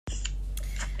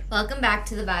Welcome back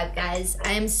to The Vibe, guys.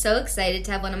 I am so excited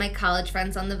to have one of my college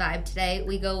friends on The Vibe today.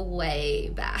 We go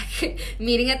way back.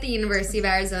 Meeting at the University of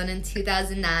Arizona in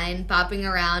 2009, bopping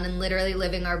around and literally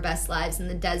living our best lives in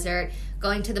the desert,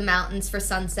 going to the mountains for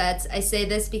sunsets. I say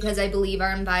this because I believe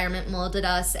our environment molded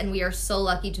us, and we are so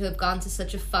lucky to have gone to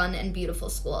such a fun and beautiful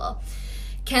school.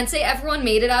 Can't say everyone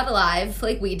made it out alive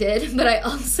like we did, but I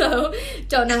also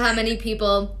don't know how many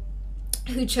people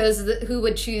who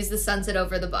would choose the sunset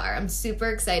over the bar. I'm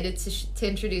super excited to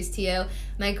introduce to you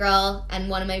my girl and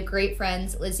one of my great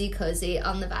friends, Lizzy Cozzi,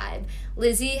 on The Vibe.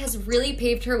 Lizzy has really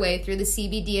paved her way through the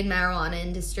CBD and marijuana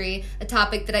industry, a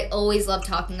topic that I always love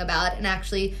talking about. And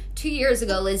actually, 2 years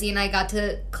ago, Lizzy and I got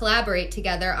to collaborate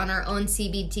together on our own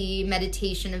CBD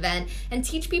meditation event and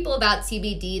teach people about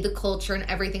CBD, the culture, and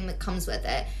everything that comes with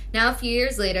it. Now, a few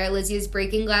years later, Lizzy is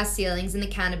breaking glass ceilings in the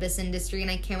cannabis industry,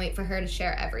 and I can't wait for her to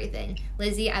share everything.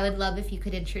 Lizzy, I would love if you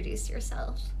could introduce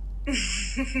yourself.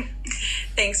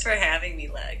 Thanks for having me,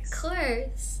 Lex. Of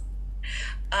course.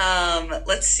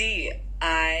 Let's see.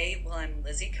 I'm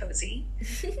Lizzy Cozzi.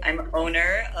 I'm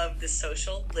owner of The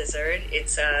Social Lizard.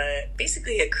 It's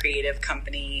basically a creative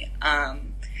company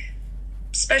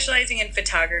specializing in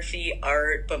photography,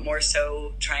 art, but more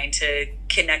so trying to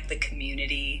connect the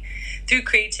community through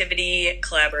creativity,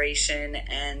 collaboration,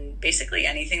 and basically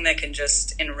anything that can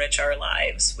just enrich our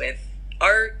lives with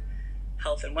art,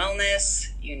 health and wellness,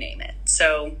 you name it.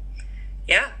 So,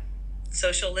 yeah.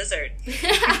 Social lizard.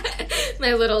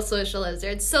 My little social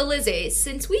lizard. So Lizzy,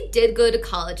 since we did go to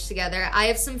college together, I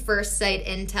have some first sight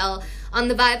intel on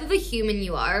the vibe of a human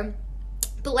you are.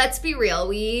 But let's be real,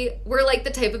 we're like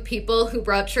the type of people who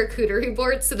brought charcuterie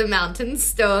boards to the mountains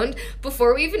stoned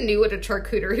before we even knew what a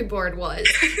charcuterie board was.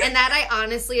 And that I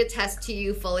honestly attest to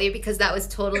you fully, because that was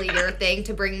totally your thing,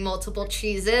 to bring multiple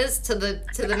cheeses to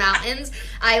the mountains.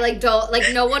 I don't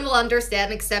no one will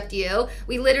understand except you.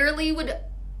 We literally would,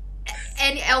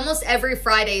 and almost every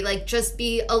Friday, just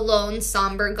be alone,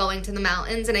 somber, going to the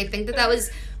mountains. And I think that was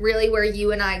really where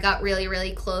you and I got really,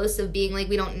 really close, of being like,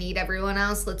 we don't need everyone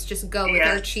else. Let's just go with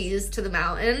our cheese to the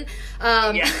mountain.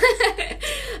 And,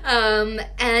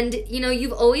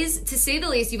 you've always, to say the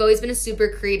least, you've always been a super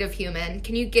creative human.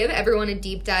 Can you give everyone a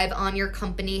deep dive on your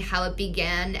company, how it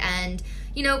began, and,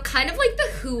 kind of like the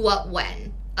who, what,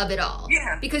 when of it all?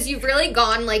 Yeah. Because you've really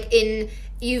gone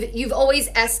you've always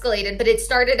escalated, but it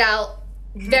started out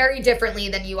very differently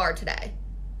than you are today.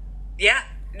 Yeah,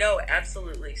 no,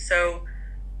 absolutely. So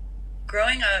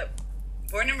growing up,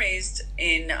 born and raised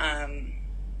in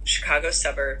Chicago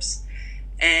suburbs,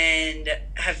 and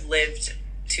have lived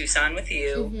Tucson with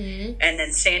you, and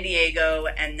then San Diego,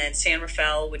 and then San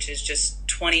Rafael, which is just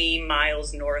 20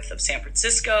 miles north of San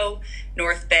Francisco,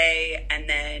 North Bay, and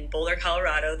then Boulder,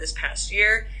 Colorado this past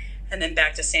year, and then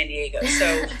back to San Diego.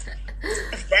 So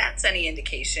if that's any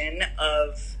indication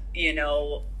of, you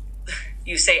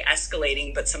say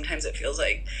escalating, but sometimes it feels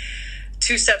like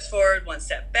 2 steps forward, 1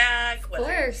 step back,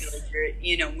 whether you feel like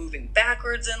you're, moving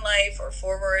backwards in life or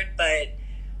forward. But,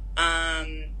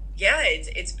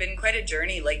 it's been quite a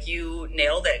journey. Like you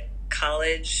nailed it.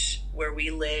 College, where we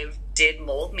live, did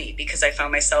mold me, because I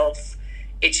found myself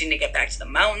itching to get back to the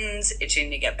mountains,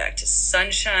 itching to get back to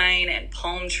sunshine and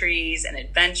palm trees and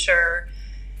adventure.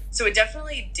 So it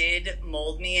definitely did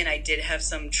mold me, and I did have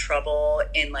some trouble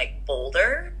in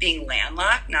Boulder, being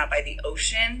landlocked, not by the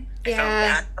ocean. Yeah. I found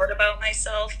that out about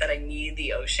myself, that I need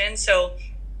the ocean. So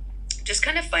just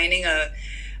kind of finding a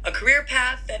career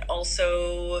path that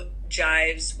also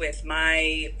jives with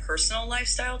my personal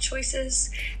lifestyle choices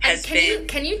has been.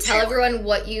 Can you tell everyone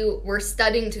what you were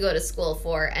studying to go to school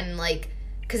for, and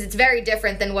because it's very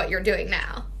different than what you're doing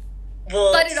now?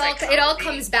 Well, but it all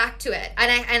comes back to it,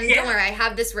 and don't worry, I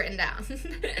have this written down.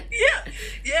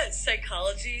 yeah,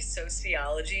 psychology,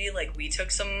 sociology. We took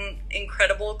some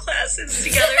incredible classes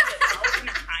together. But now in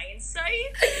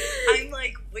hindsight, I'm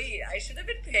like, wait, I should have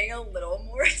been paying a little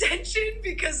more attention,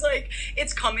 because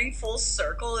it's coming full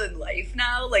circle in life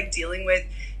now. Dealing with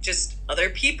just other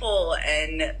people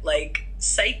and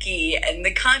psyche and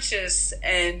the conscious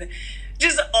and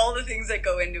just all the things that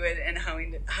go into it, and how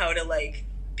to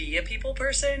be a people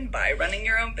person by running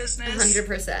your own business.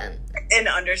 100%. And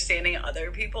understanding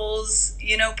other people's,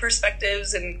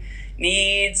 perspectives and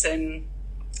needs. And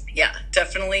yeah,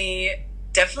 definitely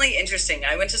interesting.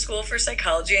 I went to school for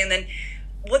psychology. And then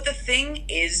what the thing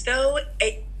is, though,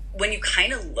 when you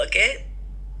kind of look at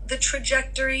the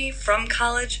trajectory from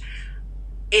college,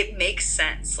 it makes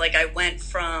sense. I went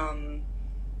from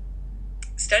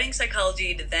studying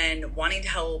psychology to then wanting to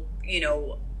help,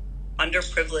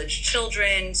 underprivileged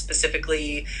children,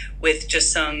 specifically with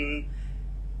just some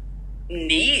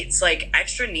needs, like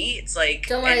extra needs, like.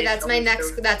 Don't worry, that's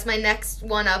my next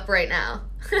one up right now.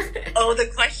 Oh, the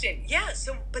question. Yeah.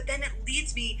 So, but then it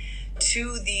leads me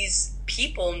to these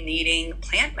people needing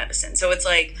plant medicine. So it's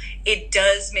like, it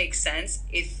does make sense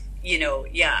if,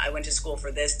 I went to school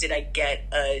for this. Did I get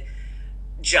a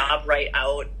job right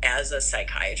out as a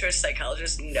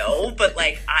psychologist? No. But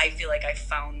like, I feel like I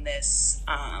found this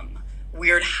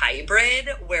weird hybrid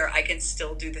where I can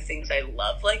still do the things I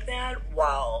love like that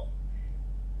while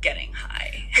getting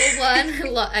high.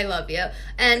 Well, one, I love you.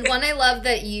 And one, I love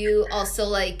that you also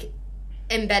like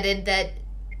embedded that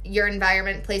your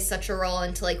environment plays such a role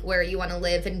into like where you want to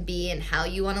live and be and how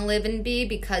you want to live and be,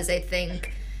 because I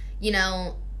think,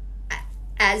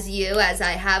 as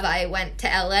I went to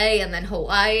LA and then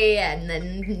Hawaii and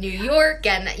then New York,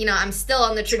 and I'm still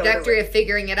on the trajectory of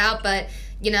figuring it out, but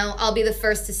I'll be the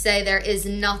first to say there is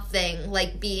nothing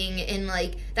like being in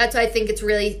like, that's why I think it's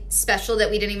really special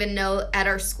that we didn't even know at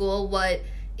our school what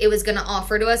it was going to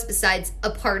offer to us besides a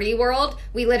party world.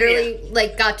 We literally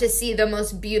like got to see the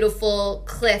most beautiful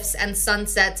cliffs and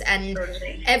sunsets and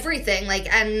everything,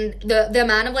 like, and the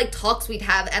amount of like talks we'd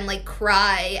have and like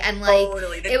cry and like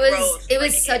it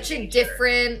was such a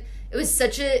different. It was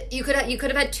such a, you could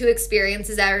have had two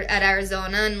experiences at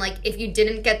Arizona, and like if you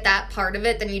didn't get that part of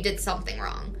it, then you did something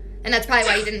wrong. And that's probably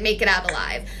why you didn't make it out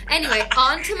alive. Anyway,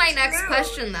 on to my next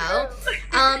question, though.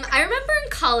 I remember in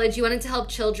college you wanted to help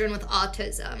children with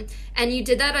autism, and you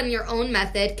did that on your own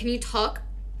method. Can you talk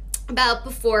about,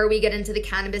 before we get into the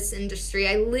cannabis industry,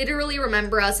 I literally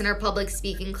remember us in our public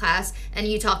speaking class and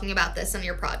you talking about this on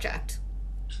your project.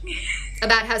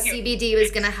 About how CBD was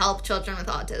going to help children with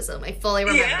autism. I fully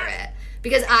remember it.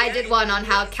 Because I did one on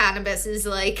how cannabis is,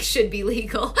 like, should be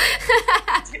legal.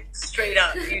 Straight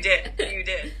up, you did.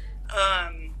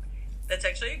 That's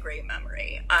actually a great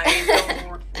memory.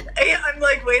 I'm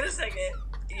like, wait a second.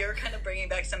 You're kind of bringing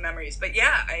back some memories. But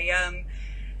yeah, I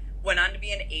went on to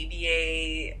be an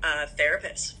ABA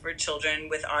therapist for children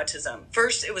with autism.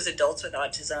 First, it was adults with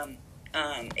autism.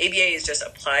 ABA is just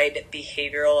applied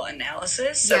behavioral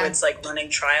analysis. So it's like running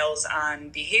trials on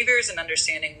behaviors and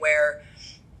understanding where,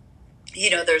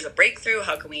 there's a breakthrough.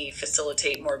 How can we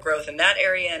facilitate more growth in that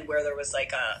area? And where there was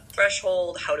like a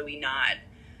threshold, how do we not,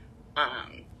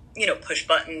 push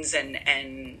buttons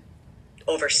and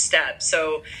overstep?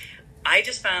 So I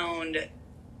just found,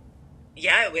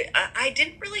 I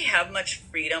didn't really have mumuch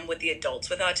freedom with the adults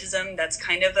with autism. That's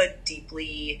kind of a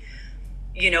deeply,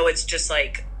 it's just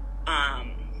like,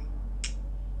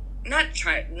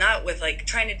 not with like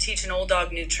trying to teach an old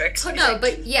dog new tricks. Oh, no,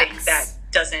 but yes, that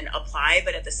doesn't apply.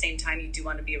 But at the same time, you do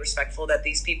want to be respectful that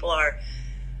these people are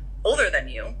older than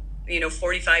you,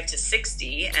 45 to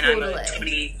 60, and I'm a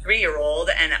 23-year-old.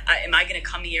 And am I going to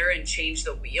come here and change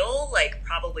the wheel? Like,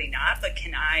 probably not. But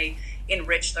can I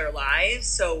enrich their lives?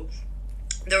 So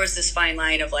there was this fine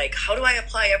line of like, how do I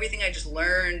apply everything I just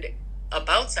learned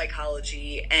about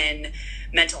psychology and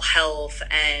mental health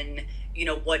and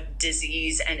what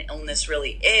disease and illness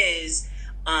really is.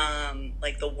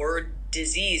 Like the word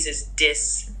disease is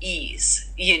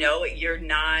dis-ease. You're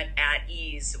not at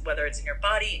ease, whether it's in your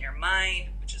body, in your mind,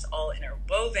 which is all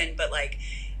interwoven, but like,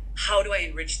 how do I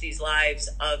enrich these lives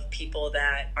of people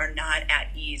that are not at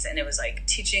ease? And it was like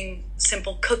teaching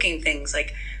simple cooking things,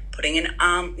 like putting in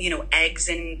eggs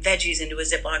and veggies into a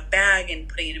Ziploc bag and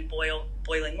putting it in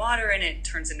boiling water and it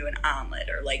turns into an omelet,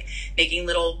 or like making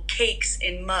little cakes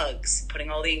in mugs, putting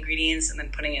all the ingredients and then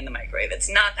putting it in the microwave. It's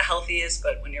not the healthiest,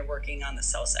 but when you're working on the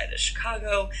south side of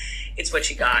Chicago, it's what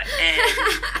you got. And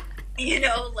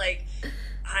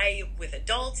with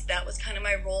adults, that was kind of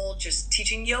my role, just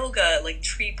teaching yoga, like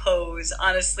tree pose,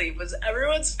 honestly, was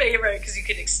everyone's favorite because you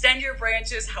could extend your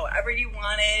branches however you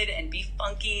wanted and be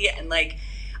funky. And like,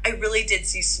 I really did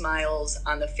see smiles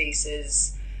on the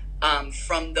faces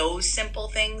from those simple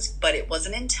things, but it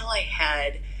wasn't until I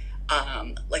had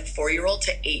 4-year-old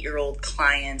to 8-year-old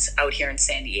clients out here in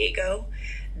San Diego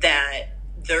that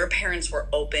their parents were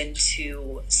open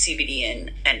to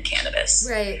CBD and cannabis.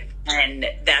 Right. And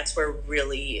that's where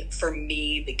really, for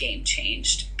me, the game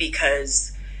changed,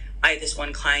 because I had this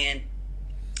one client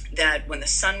that when the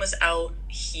sun was out,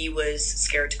 he was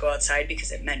scared to go outside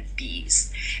because it meant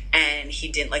bees. And he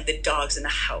didn't like the dogs in the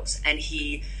house. And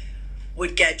he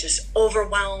would get just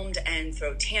overwhelmed and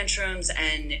throw tantrums.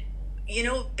 And,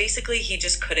 basically he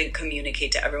just couldn't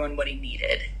communicate to everyone what he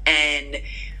needed. And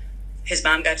his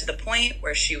mom got to the point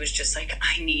where she was just like,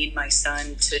 I need my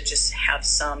son to just have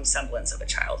some semblance of a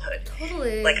childhood.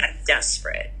 Totally. Like, I'm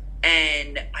desperate.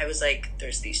 And I was like,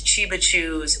 there's these Chiba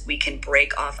Chews. We can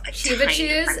break off a Chiba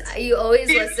Chews? You always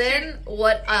listen?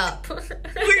 What up?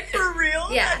 Wait, for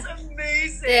real? Yeah. That's amazing.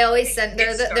 amazing. They always send,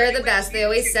 they're the best. They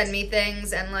always send me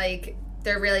things, and like,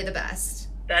 they're really the best.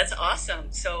 That's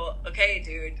awesome. So, okay,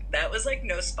 dude, that was like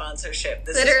no sponsorship.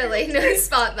 Literally, no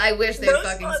spot. I wish they'd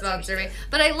fucking sponsor me.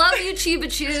 But I love you, Chiba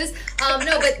Chews.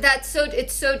 No, but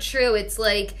it's so true. It's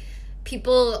like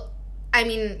people, I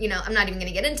mean, you know, I'm not even going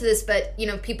to get into this, but, you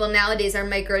know, people nowadays are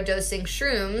microdosing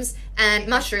shrooms and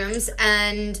mushrooms,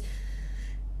 and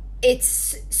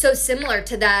it's so similar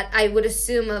to that, I would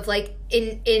assume, of like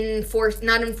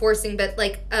not enforcing, but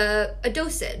like a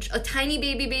dosage, a tiny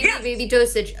baby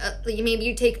dosage. Maybe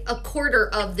you take a quarter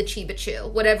of the Chiba Chew,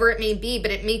 whatever it may be, but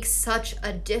it makes such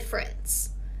a difference.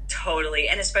 Totally.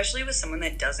 And especially with someone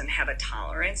that doesn't have a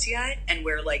tolerance yet, and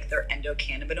where like their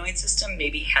endocannabinoid system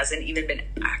maybe hasn't even been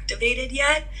activated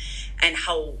yet, and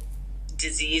how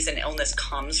disease and illness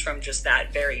comes from just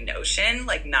that very notion,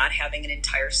 like not having an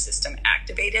entire system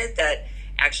activated, that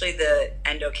actually the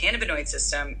endocannabinoid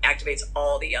system activates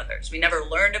all the others. We never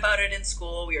learned about it in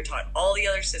school. We were taught all the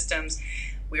other systems.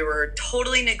 We were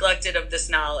totally neglected of this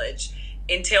knowledge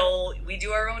until we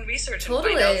do our own research and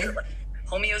find out that, like,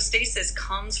 homeostasis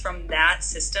comes from that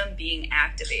system being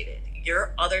activated.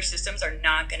 Your other systems are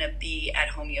not going to be at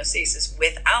homeostasis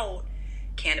without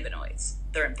cannabinoids.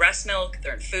 They're in breast milk,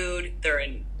 they're in food, they're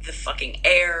in the fucking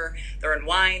air, they're in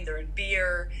wine, they're in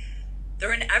beer,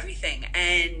 they're in everything.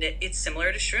 And it's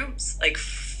similar to shrooms. Like,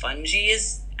 fungi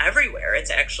is everywhere. It's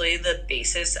actually the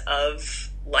basis of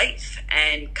life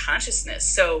and consciousness.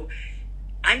 So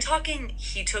I'm talking,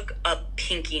 he took a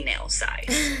pinky nail size,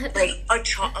 like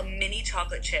a mini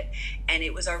chocolate chip, and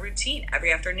it was our routine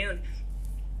every afternoon.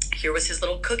 Here was his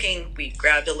little cooking. We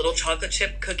grabbed a little chocolate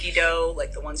chip cookie dough,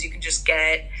 like the ones you can just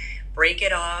get, break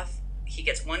it off. He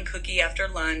gets one cookie after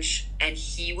lunch, and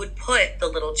he would put the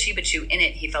little Chiba Chew in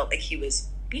it. He felt like he was,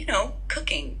 you know,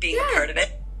 cooking, being a part of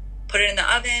it. Put it in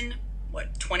the oven,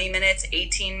 20 minutes,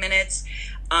 18 minutes.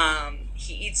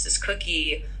 He eats this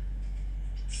cookie.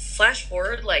 Flash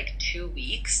forward like 2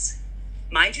 weeks.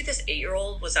 Mind you, this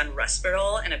 8-year-old was on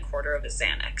Respirol and a quarter of a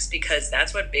Xanax, because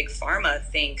that's what Big Pharma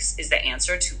thinks is the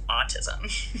answer to autism.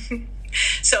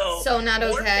 So not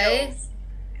okay. Pills,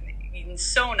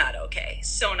 so not okay.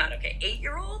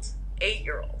 8-year-old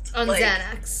on like,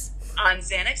 Xanax. On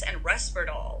Xanax and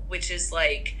Respirol, which is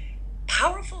like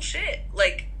powerful shit.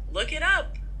 Like, look it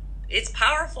up. It's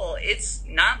powerful. It's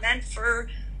not meant for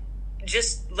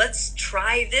just let's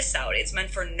try this out. It's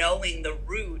meant for knowing the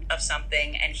root of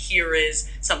something, and here is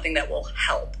something that will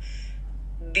help.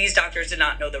 These doctors did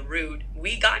not know the root.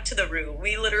 We got to the root.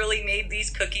 We literally made these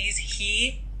cookies.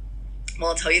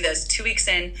 I'll tell you this, 2 weeks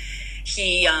in,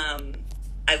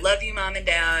 I love you, Mom and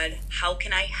Dad. How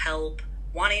can I help?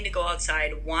 Wanting to go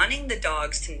outside, wanting the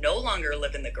dogs to no longer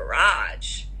live in the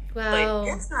garage. Wow.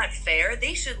 Like, that's not fair.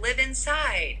 They should live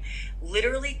inside.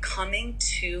 Literally coming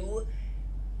to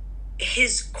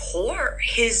his core,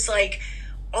 his like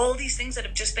all these things that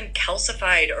have just been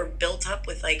calcified or built up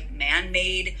with like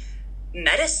man-made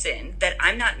medicine, that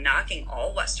I'm not knocking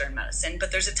all Western medicine,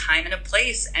 but there's a time and a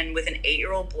place. And with an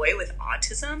 8-year-old boy with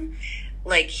autism,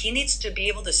 like, he needs to be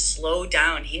able to slow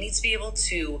down. He needs to be able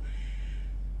to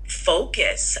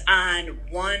focus on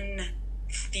one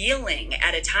feeling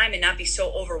at a time and not be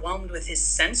so overwhelmed with his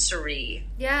sensory,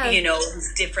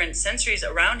 his different sensories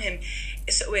around him.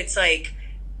 So it's like,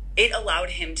 it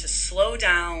allowed him to slow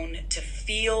down, to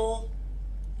feel,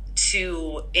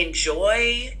 to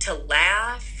enjoy, to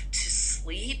laugh, to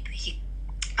sleep. He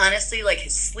honestly, like,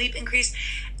 his sleep increased.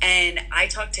 And I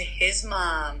talked to his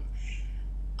mom.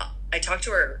 I talked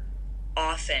to her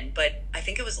often, but I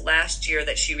think it was last year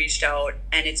that she reached out,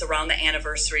 and it's around the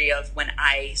anniversary of when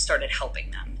I started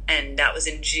helping them. And that was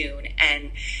in June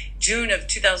of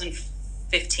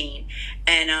 2015.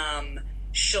 And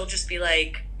she'll just be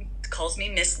like, calls me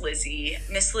Miss Lizzy.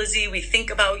 Miss Lizzy, we think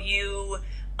about you.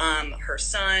 Her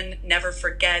son never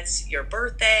forgets your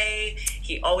birthday.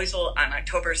 He always will on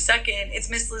October 2nd. It's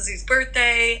Miss Lizzy's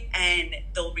birthday. And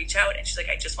they'll reach out, and she's like,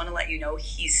 I just want to let you know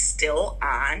he's still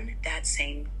on that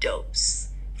same dose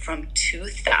from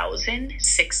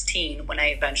 2016 when I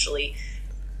eventually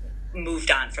moved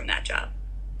on from that job.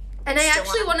 And I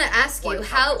actually want to ask you,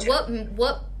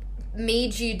 what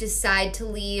made you decide to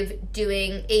leave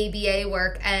doing ABA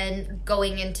work and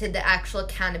going into the actual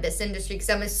cannabis industry?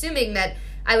 Because I'm assuming that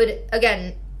I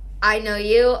know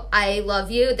you, I love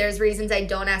you. There's reasons I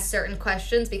don't ask certain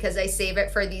questions because I save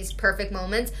it for these perfect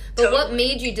moments. But totally. What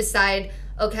made you decide,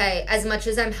 okay, as much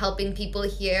as I'm helping people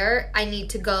here, I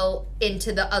need to go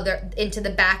into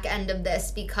the back end of this?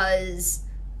 Because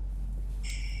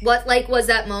what, like, was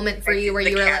that moment for you where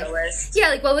you were catalyst. Like, yeah,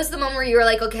 like, what was the moment where you were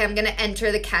like, okay, I'm going to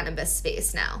enter the cannabis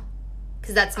space now?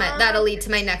 Because that'll lead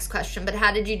to my next question. But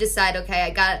how did you decide, okay,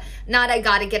 I got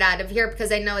to get out of here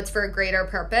because I know it's for a greater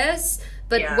purpose.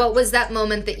 But what was that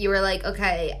moment that you were like,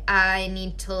 okay, I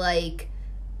need to like,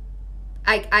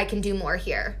 I can do more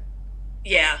here?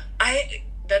 Yeah,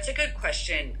 that's a good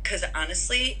question. Because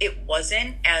honestly, it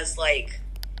wasn't as like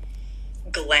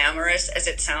glamorous as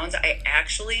it sounds. I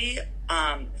actually,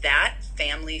 that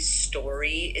family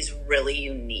story is really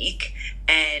unique.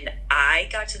 And I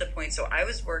got to the point, so I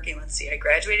was working, I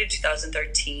graduated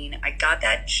 2013. I got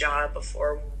that job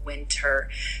before winter.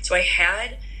 So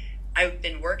I've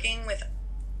been working with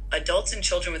adults and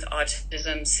children with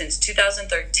autism since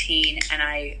 2013, and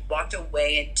I walked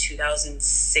away in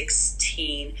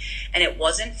 2016. And it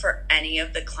wasn't for any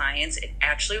of the clients. It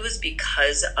actually was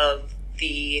because of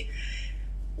the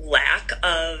lack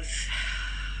of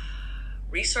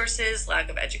resources, lack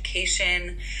of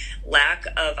education, lack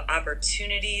of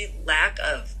opportunity, lack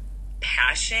of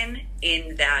passion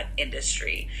in that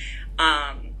industry.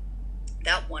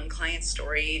 That one client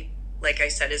story, like I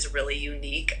said, is really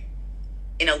unique.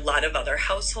 In a lot of other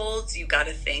households, you got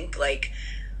to think like,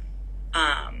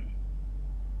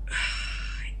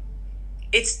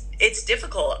 it's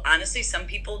difficult. Honestly, some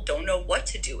people don't know what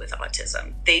to do with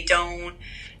autism. They don't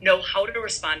know how to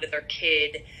respond to their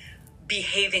kid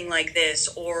behaving like this,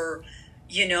 or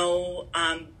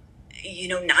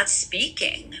not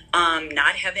speaking,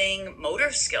 not having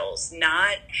motor skills,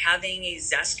 not having a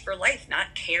zest for life,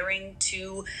 not caring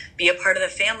to be a part of the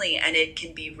family. And it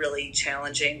can be really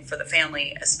challenging for the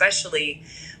family, especially,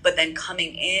 but then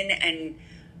coming in and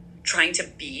trying to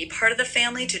be part of the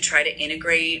family to try to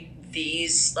integrate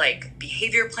these like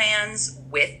behavior plans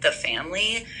with the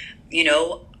family.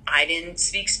 I didn't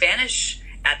speak Spanish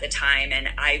at the time, and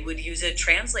I would use a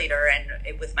translator,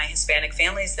 and with my Hispanic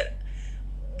families that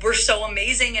were so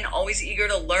amazing and always eager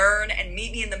to learn and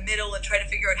meet me in the middle and try to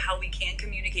figure out how we can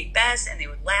communicate best, and they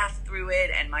would laugh through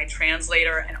it, and my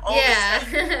translator and all this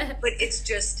stuff. But it's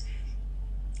just,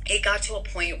 it got to a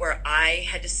point where I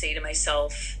had to say to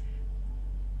myself,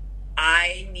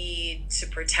 I need to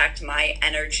protect my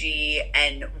energy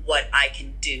and what I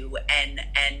can do, and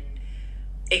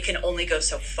it can only go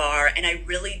so far. And I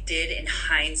really did, in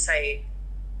hindsight,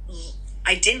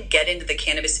 I didn't get into the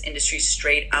cannabis industry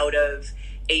straight out of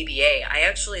ABA. I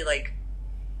actually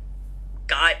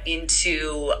got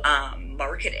into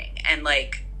marketing and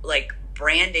like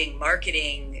branding,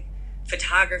 marketing,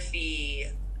 photography.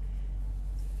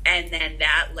 And then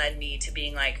that led me to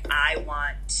being like, I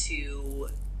want to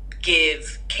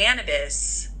give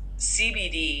cannabis,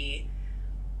 CBD,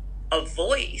 a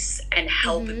voice and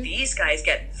help these guys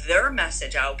get their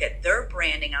message out, get their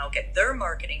branding out, get their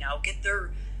marketing out, get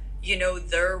their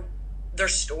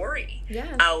story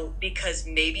out, because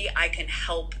maybe I can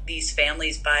help these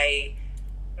families by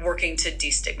working to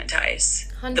destigmatize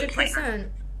 100%. The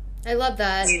plant. I love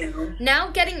that. Now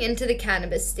getting into the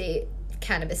cannabis space,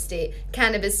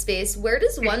 where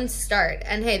does one start?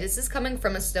 And hey, this is coming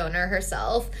from a stoner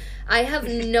herself. I have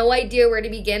no idea where to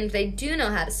begin, but I do know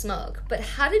how to smoke. But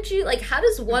how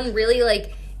does one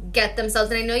really get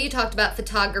themselves? And I know you talked about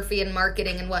photography and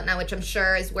marketing and whatnot, which I'm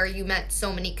sure is where you met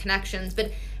so many connections,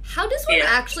 but how does one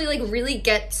actually really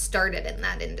get started in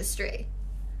that industry?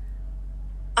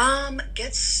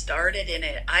 Get started in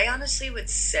it. I honestly would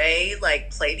say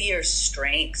play to your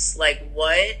strengths.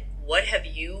 What have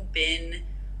you been,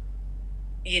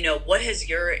 what has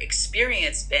your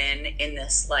experience been in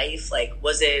this life?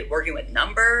 Was it working with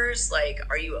numbers?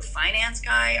 Are you a finance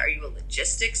guy? Are you a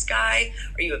logistics guy?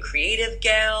 Are you a creative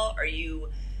gal? Are you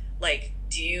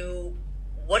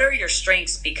what are your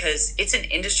strengths? Because it's an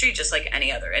industry just like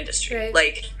any other industry.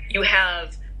 Right. You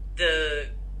have the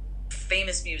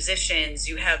famous musicians,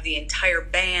 you have the entire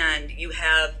band, you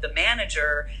have the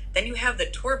manager, then you have the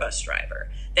tour bus driver,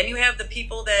 then you have the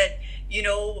people that,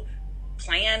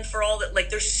 plan for all that.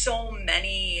 There's so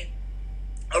many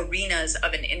arenas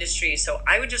of an industry. So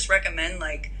I would just recommend,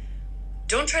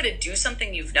 don't try to do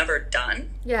something you've never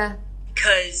done. Yeah.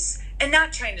 And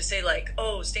not trying to say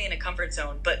stay in a comfort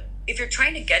zone, but if you're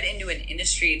trying to get into an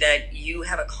industry that you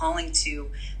have a calling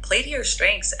to, play to your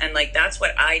strengths. And that's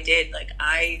what I did.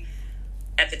 I,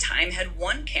 at the time, had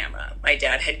one camera my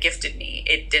dad had gifted me.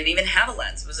 It didn't even have a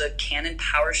lens. It was a Canon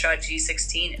PowerShot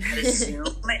G16. It had a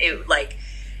zoom.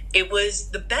 It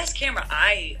was the best camera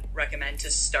I recommend to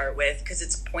start with, because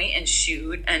it's point and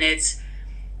shoot, and it's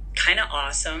kind of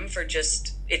awesome for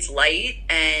it's light.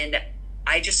 And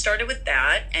I just started with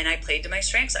that, and I played to my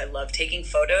strengths. I love taking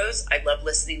photos. I love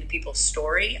listening to people's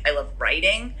story. I love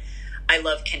writing. I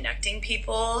love connecting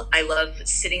people. I love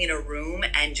sitting in a room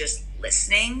and just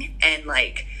listening and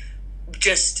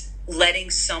just letting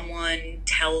someone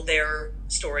tell their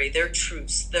story, their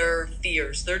truths, their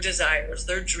fears, their desires,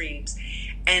 their dreams.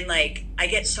 And like, I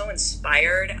get so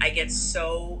inspired. I get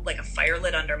so like a fire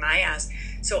lit under my ass.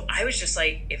 So I was just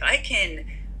like, if I can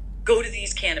go to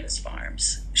these cannabis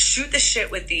farms, shoot the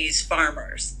shit with these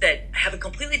farmers that have a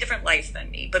completely different life than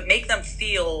me, but make them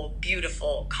feel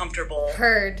beautiful, comfortable,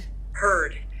 heard.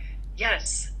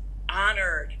 Yes.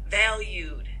 Honored,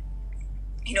 valued.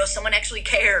 You know, someone actually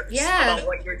cares about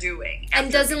what you're doing.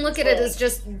 And doesn't look at it as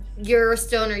just you're a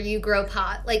stoner, you grow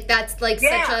pot. Like that's like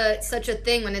such a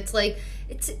thing when it's like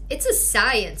it's a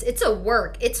science. It's a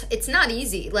work. It's not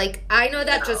easy. Like I know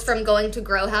that just from going to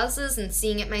grow houses and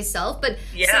seeing it myself, but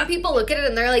some people look at it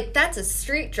and they're like, that's a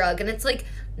street drug, and it's like,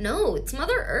 no, it's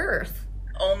Mother Earth.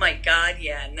 Oh my God,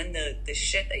 yeah. And then the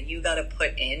shit that you gotta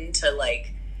put into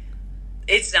like,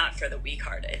 it's not for the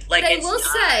weak-hearted. Like, but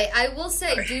I will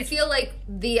say, do you feel like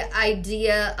the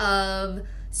idea of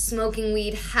smoking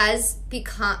weed has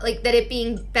become, like, that it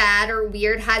being bad or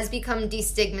weird has become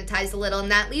destigmatized a little?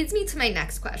 And that leads me to my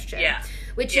next question.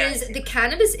 Which is, the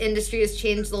cannabis industry has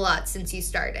changed a lot since you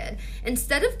started.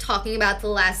 Instead of talking about the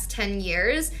last 10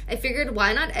 years, I figured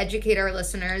why not educate our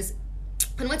listeners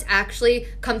on what's actually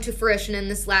come to fruition in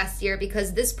this last year,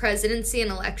 because this presidency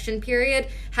and election period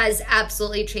has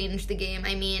absolutely changed the game.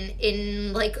 I mean,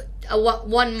 in like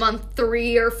 1 month,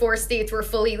 3 or 4 states were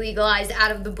fully legalized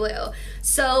out of the blue.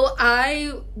 So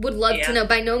I would love to know,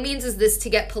 by no means is this to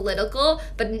get political,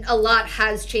 but a lot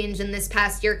has changed in this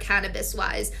past year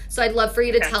cannabis-wise. So I'd love for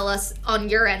you to tell us on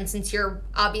your end, since you're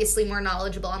obviously more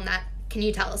knowledgeable on that. Can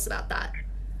you tell us about that?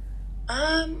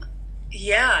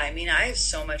 Yeah, I mean, I have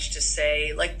so much to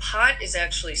say. Like, pot is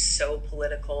actually so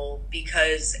political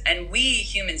because, and we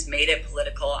humans made it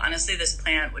political. Honestly, this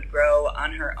plant would grow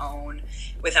on her own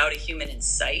without a human in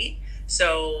sight.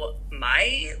 So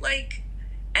my, like,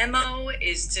 MO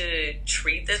is to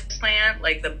treat this plant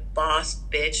like the boss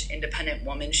bitch independent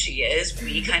woman she is.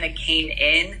 We kind of came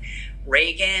in,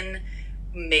 Reagan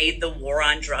made the war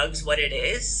on drugs what it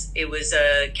is. It was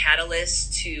a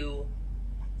catalyst to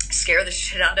scare the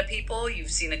shit out of people.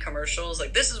 You've seen the commercials,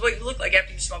 like, this is what you look like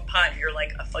after you smoke pot, and you're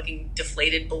like a fucking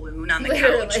deflated balloon on the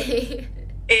couch.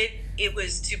 It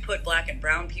was to put black and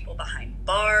brown people behind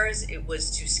bars. It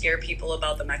was to scare people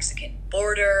about the Mexican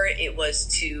border. It was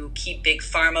to keep big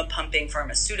pharma pumping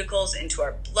pharmaceuticals into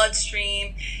our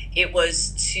bloodstream. It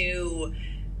was to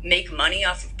make money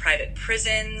off of private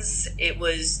prisons. It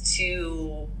was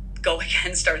to go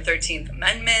against our 13th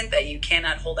Amendment, that you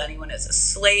cannot hold anyone as a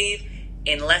slave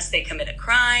unless they commit a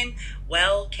crime.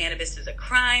 Well, cannabis is a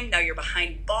crime. Now you're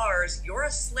behind bars. You're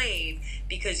a slave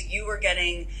because you were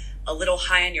getting a little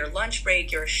high on your lunch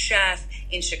break. You're a chef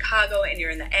in Chicago and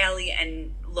you're in the alley,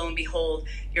 and lo and behold,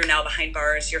 you're now behind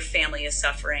bars. Your family is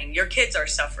suffering. Your kids are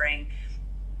suffering.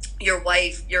 Your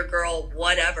wife, your girl,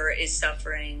 whatever is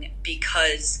suffering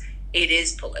because it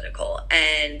is political.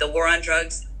 And the war on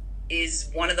drugs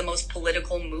is one of the most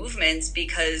political movements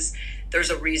because there's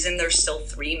a reason there's still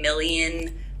 3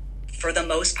 million, for the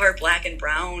most part, black and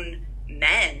brown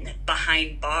men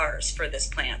behind bars for this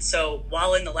plant. So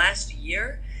while in the last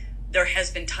year, there has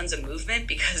been tons of movement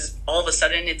because all of a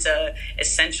sudden it's a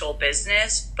essential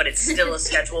business, but it's still a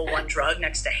Schedule 1 drug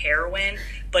next to heroin,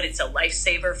 but it's a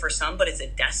lifesaver for some, but it's a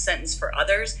death sentence for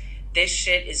others. This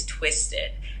shit is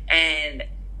twisted. And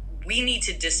we need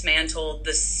to dismantle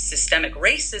the systemic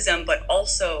racism, but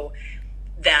also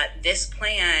that this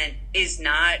plan is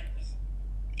not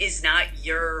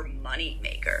your money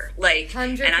maker. Like,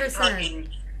 100%. And I'm talking,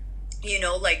 you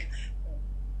know, like,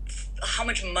 how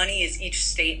much money is each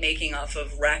state making off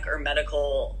of rec or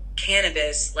medical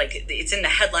cannabis? Like, it's in the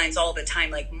headlines all the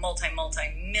time, like multi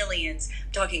millions.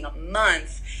 I'm talking a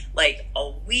month, like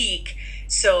a week.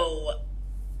 So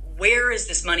where is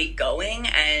this money going?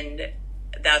 And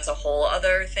that's a whole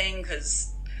other thing, because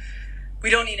we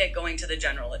don't need it going to the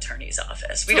general attorney's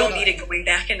office. We don't need it going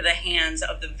back into the hands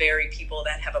of the very people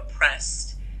that have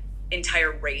oppressed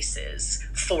entire races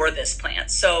for this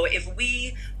plant. So if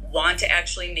we want to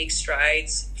actually make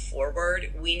strides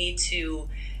forward, we need to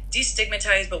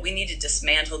destigmatize, but we need to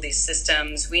dismantle these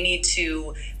systems. We need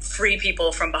to free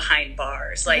people from behind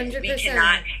bars. Like, 100%. We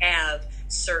cannot have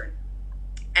certain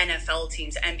NFL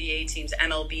teams, NBA teams,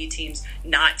 MLB teams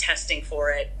not testing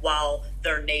for it while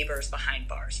their neighbors behind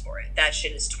bars for it. That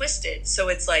shit is twisted. So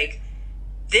it's like,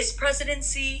 this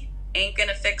presidency ain't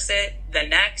gonna fix it. The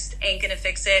next ain't gonna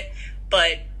fix it.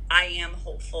 But I am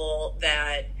hopeful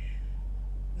that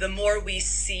the more we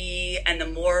see and the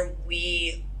more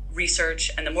we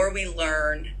research and the more we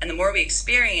learn and the more we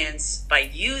experience by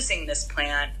using this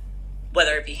plant,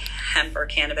 whether it be hemp or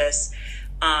cannabis,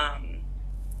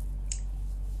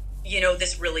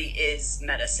 this really is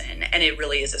medicine, and it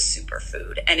really is a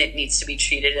superfood, and it needs to be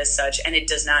treated as such, and it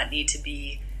does not need to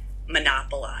be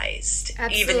monopolized.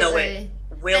 Absolutely. Even though it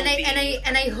will be.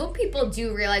 And I hope people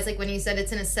do realize, like, when you said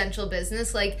it's an essential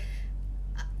business, like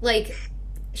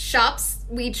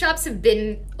weed shops have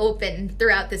been open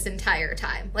throughout this entire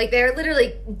time. Like, they're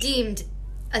literally deemed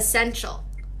essential.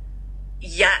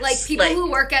 Yes. Like, people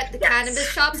who work at the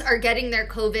cannabis shops are getting their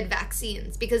COVID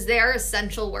vaccines because they are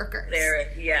essential workers.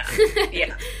 Yeah.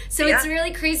 So it's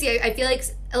really crazy. I feel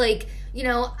like,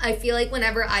 I feel like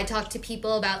whenever I talk to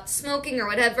people about smoking or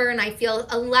whatever, and I feel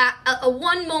a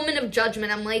one moment of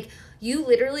judgment, I'm like, you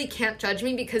literally can't judge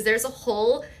me because there's a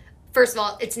whole, first of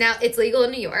all, it's legal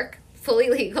in New York, fully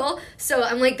legal. So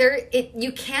I'm like,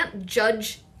 you can't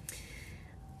judge.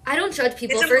 I don't judge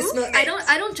people for smoking.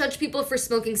 I don't judge people for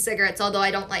smoking cigarettes, although I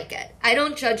don't like it. I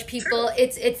don't judge people. True.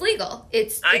 It's legal.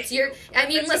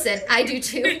 Listen, I do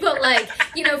too, but like,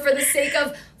 for the sake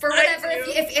of, for whatever,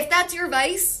 if that's your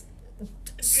vice,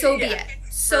 so be it.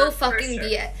 So fucking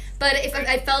be it. But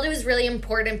I felt it was really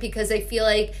important because I feel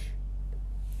like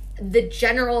the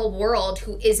general world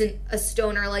who isn't a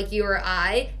stoner like you or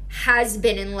I has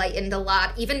been enlightened a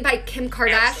lot, even by Kim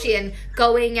Kardashian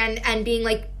going and being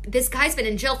like, this guy's been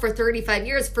in jail for 35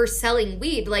 years for selling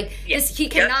weed. Like, he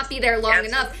cannot be there long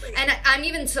enough. And I'm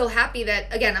even so happy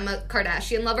that, again, I'm a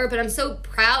Kardashian lover, but I'm so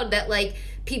proud that, like,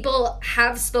 people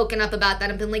have spoken up about that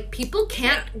and been like, people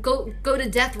can't go to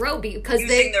death row because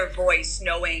using their voice,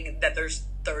 knowing that there's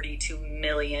 32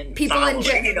 million people in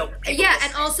jail.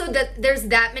 And also that there's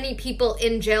that many people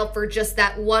in jail for just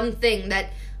that one thing that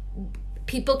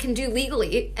people can do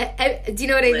legally. Do you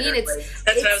know what I mean? That's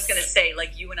what I was going to say.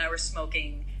 Like, you and I were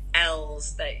smoking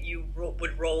L's that you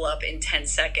would roll up in 10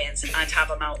 seconds on top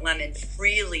of Mount Lemon,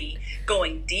 freely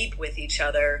going deep with each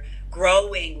other,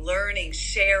 growing, learning,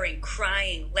 sharing,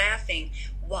 crying, laughing,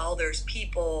 while there's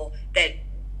people that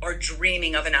are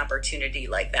dreaming of an opportunity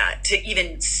like that to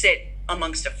even sit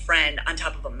amongst a friend on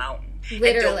top of a mountain.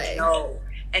 Literally. And don't know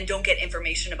and don't get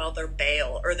information about their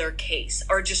bail or their case,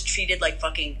 or just treated like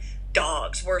fucking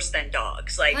dogs, worse than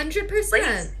dogs. Like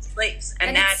 100%. Slaves.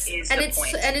 And that is the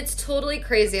point. And it's totally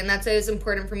crazy, and that's why it was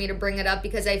important for me to bring it up,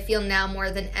 because I feel now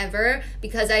more than ever,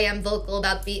 because I am vocal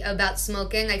about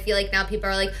smoking, I feel like now people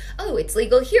are like, oh, it's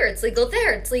legal here, it's legal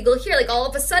there, it's legal here, like all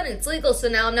of a sudden it's legal, so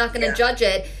now I'm not going to judge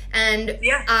it. And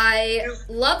I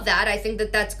love that. I think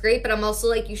that that's great, but I'm also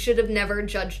like, you should have never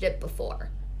judged it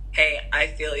before. Hey, I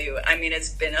feel you. I mean, it's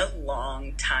been a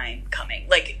long time coming.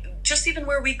 Like, just even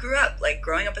where we grew up, like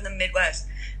growing up in the Midwest,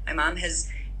 my mom has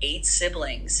 8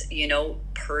 siblings,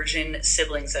 Persian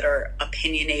siblings that are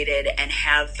opinionated and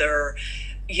have their,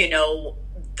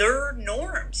 their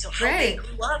norms, how they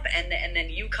grew up. And then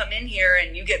you come in here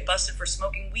and you get busted for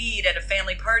smoking weed at a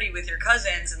family party with your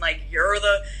cousins, and like, you're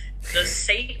the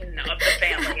Satan of the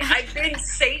family. I've been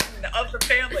Satan of the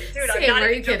family. Dude, I'm not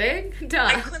even kidding.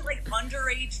 I couldn't like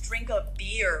underage drink a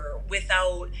beer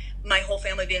without my whole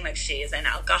family being like, she is an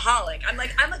alcoholic. I'm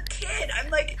like, I'm a kid.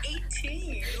 I'm like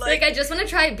 18. Like I just want to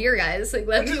try a beer, guys. Like,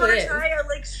 let me live. I just want to try a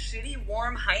like shitty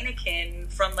warm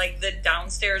Heineken from like the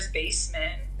downstairs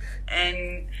basement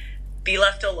and be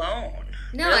left alone.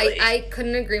 No, really. I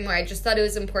couldn't agree more. I just thought it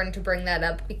was important to bring that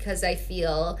up because I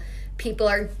feel people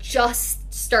are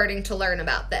just starting to learn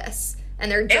about this,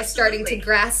 and they're just starting to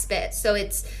grasp it. So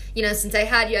it's, since I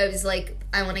had you, I was like,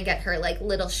 I want to get her like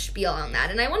little spiel on that.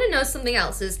 And I want to know something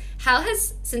else is,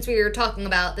 since we were talking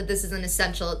about that this is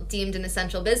deemed an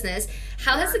essential business,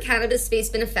 how has the cannabis space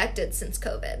been affected since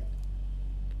COVID?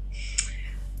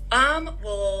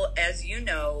 Well, as you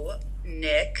know,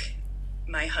 Nick,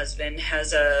 my husband,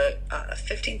 has a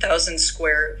 15,000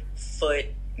 square foot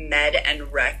med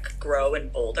and rec grow in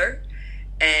Boulder.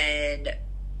 And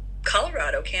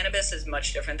Colorado cannabis is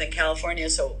much different than California.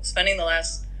 So spending the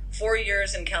last 4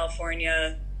 years in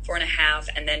California, 4.5,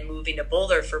 and then moving to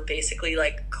Boulder for basically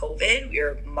like COVID. We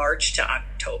were March to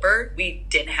October. We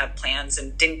didn't have plans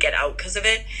and didn't get out because of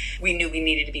it. We knew we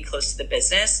needed to be close to the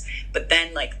business, but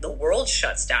then like the world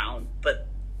shuts down, but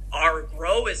our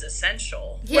grow is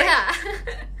essential. Yeah.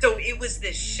 So it was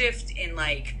this shift in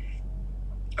like,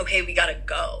 okay, we gotta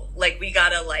go. Like, we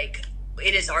gotta like,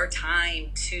 it is our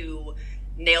time to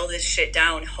nail this shit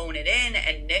down, hone it in.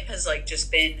 And Nick has like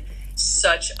just been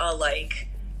such a like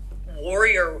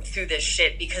warrior through this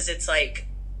shit, because it's like,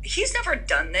 he's never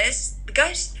done this. The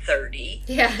guy's 30.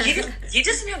 Yeah. He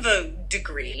doesn't have a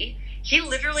degree. He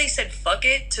literally said fuck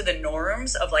it to the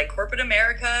norms of like corporate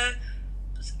America.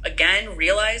 Again,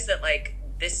 realized that like,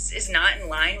 this is not in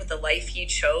line with the life he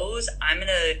chose. I'm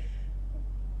gonna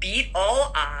beat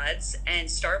all odds and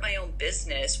start my own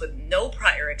business with no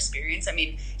prior experience. I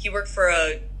mean, he worked for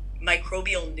a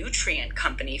microbial nutrient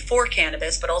company for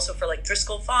cannabis, but also for like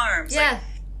Driscoll Farms. Yeah. Like,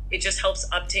 it just helps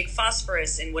uptake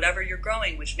phosphorus in whatever you're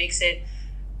growing, which makes it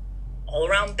all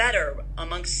around better,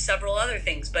 amongst several other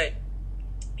things. But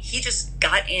he just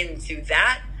got in through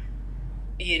that,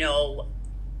 you know,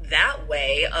 that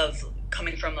way of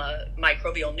coming from a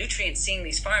microbial nutrient, seeing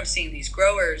these farms, seeing these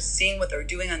growers, seeing what they're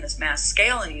doing on this mass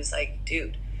scale. And he's like,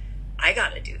 dude, I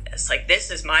got to do this. Like, this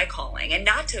is my calling. And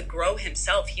not to grow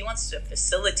himself. He wants to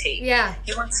facilitate. Yeah.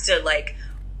 He wants to, like,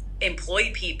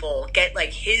 employ people, get,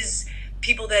 like, his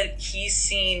people that he's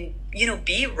seen, you know,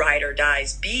 be ride or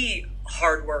dies, be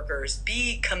hard workers,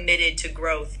 be committed to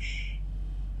growth,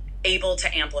 able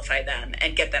to amplify them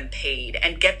and get them paid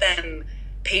and get them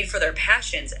paid for their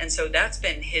passions. And so that's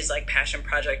been his, like, passion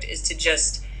project, is to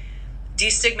just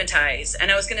destigmatize.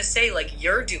 And I was going to say, like,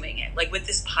 you're doing it, like with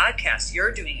this podcast,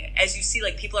 you're doing it. As you see,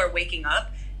 like, people are waking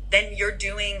up, then you're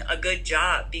doing a good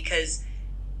job, because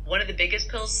one of the biggest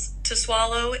pills to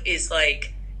swallow is,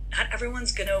 like, not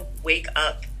everyone's going to wake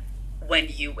up when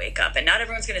you wake up, and not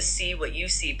everyone's going to see what you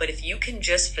see. But if you can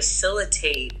just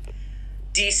facilitate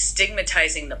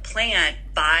destigmatizing the plant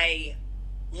by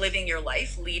living your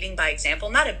life, leading by example,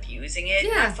 not abusing it,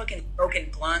 not fucking smoking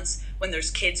blunts when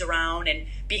there's kids around, and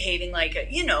behaving like,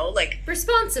 you know, like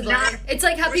responsibly. It's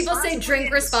like how people say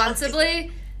drink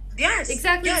responsibly. Yes.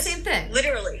 Exactly yes, the same thing.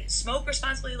 Literally. Smoke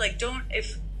responsibly. Like, don't,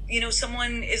 if, you know,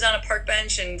 someone is on a park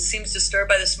bench and seems disturbed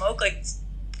by the smoke, like,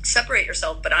 separate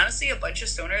yourself. But honestly, a bunch of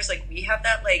stoners, like, we have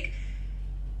that, like,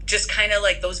 just kind of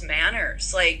like those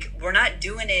manners. Like, we're not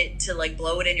doing it to, like,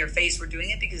 blow it in your face. We're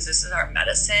doing it because this is our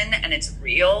medicine and it's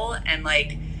real. And,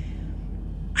 like,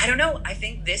 I don't know, I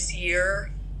think this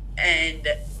year, and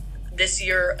this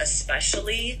year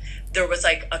especially, there was,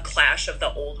 like, a clash of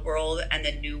the old world and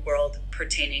the new world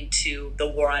pertaining to the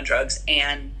war on drugs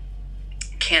and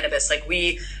cannabis. Like,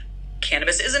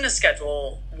 cannabis isn't a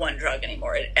Schedule I drug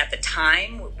anymore. At the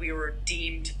time we were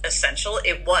deemed essential,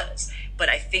 it was. But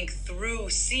I think through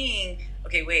seeing,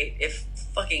 okay, wait, if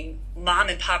fucking mom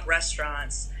and pop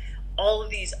restaurants, all of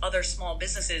these other small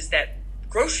businesses, that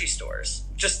grocery stores,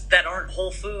 just that aren't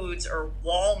Whole Foods or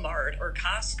Walmart or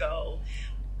Costco,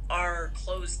 are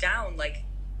closed down, like,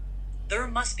 there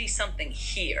must be something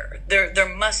here.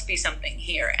 There must be something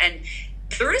here. And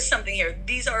there is something here.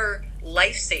 These are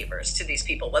lifesavers to these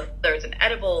people, whether it's an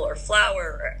edible or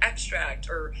flower or extract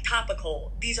or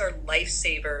topical. These are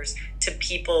lifesavers to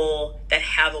people that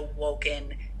have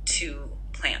awoken to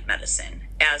plant medicine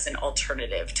as an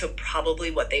alternative to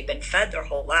probably what they've been fed their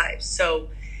whole lives. So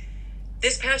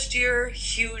this past year,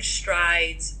 huge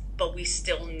strides, but we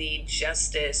still need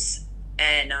justice.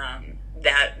 And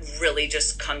that really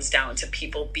just comes down to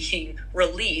people being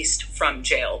released from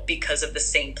jail because of the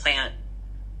same plant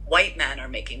white men are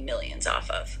making millions off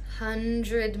of.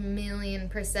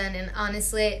 100,000,000%. And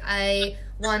honestly, I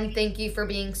want to thank you for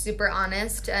being super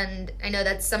honest. And I know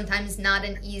that's sometimes not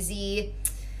an easy...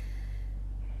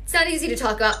 It's not easy to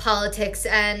talk about politics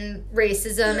and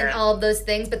racism and all of those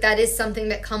things, but that is something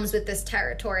that comes with this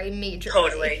territory majorly.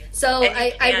 Totally. So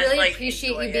I really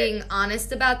appreciate you being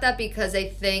honest about that, because I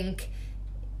think,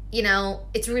 you know,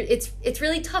 it's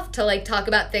really tough to, like, talk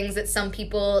about things that some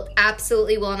people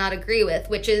absolutely will not agree with,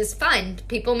 which is fine.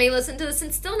 People may listen to this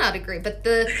and still not agree, but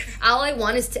all I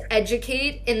want is to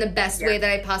educate in the best way that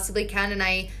I possibly can, and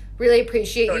I really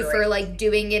appreciate you for, like,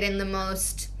 doing it in the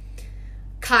most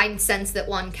kind sense that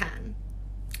one can.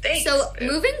 Thanks. So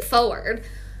moving forward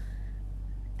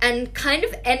and kind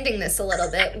of ending this a little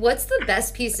bit, what's the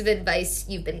best piece of advice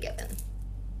you've been given?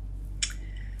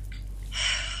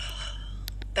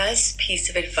 Best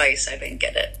piece of advice I've been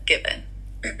given.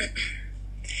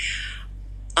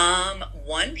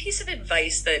 One piece of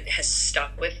advice that has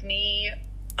stuck with me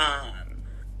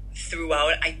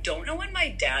throughout, I don't know when my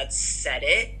dad said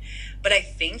it, but I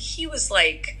think he was,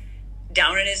 like,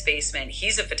 down in his basement.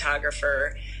 He's a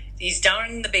photographer. He's down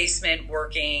in the basement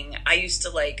working. I used to,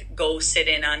 like, go sit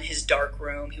in on his dark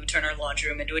room. He would turn our laundry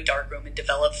room into a dark room and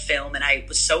develop film, and I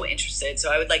was so interested.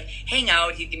 So I would, like, hang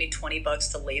out. He'd give me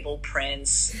 $20 to label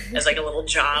prints as, like, a little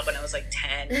job when I was, like,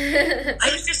 10.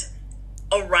 I was just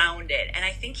around it. And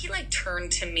I think he, like,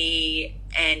 turned to me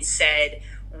and said,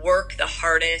 work the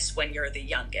hardest when you're the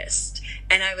youngest.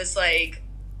 And I was like,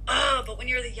 oh, but when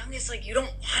you're the youngest, like, you don't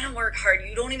want to work hard.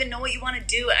 You don't even know what you want to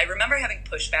do. I remember having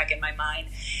pushback in my mind,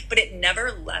 but it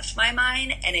never left my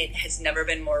mind, and it has never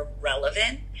been more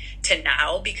relevant to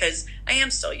now, because I am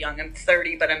still young. I'm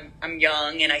 30, but I'm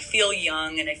young, and I feel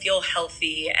young, and I feel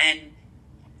healthy, and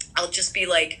I'll just be,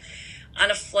 like,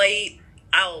 on a flight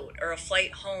out or a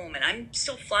flight home, and I'm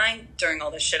still flying during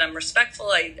all this shit. I'm respectful.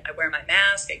 I wear my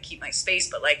mask. I keep my space,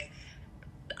 but, like,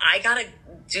 I gotta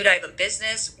dude, I have a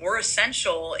business. We're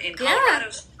essential in Colorado.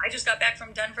 Yeah. I just got back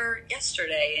from Denver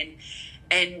yesterday,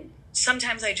 and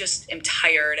sometimes I just am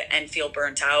tired and feel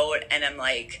burnt out, and I'm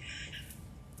like,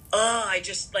 oh, I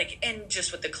just like, and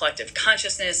just with the collective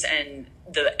consciousness and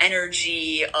the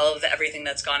energy of everything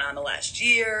that's gone on the last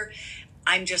year,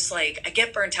 I'm just like, I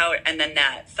get burnt out. And then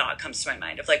that thought comes to my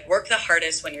mind of like, work the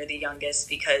hardest when you're the youngest,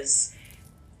 because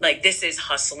like this is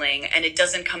hustling and it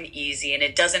doesn't come easy, and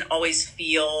it doesn't always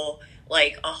feel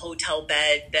like a hotel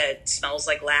bed that smells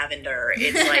like lavender.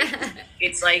 It's like,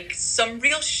 it's like some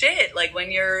real shit. Like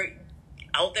when you're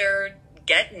out there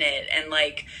getting it and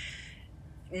like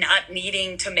not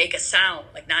needing to make a sound,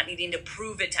 like not needing to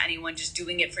prove it to anyone, just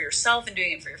doing it for yourself and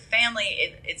doing it for your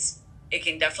family. It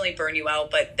can definitely burn you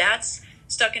out, but that's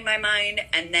stuck in my mind.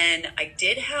 And then I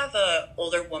did have a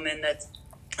older woman that's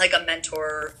like a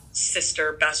mentor,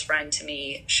 sister, best friend to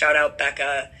me. Shout out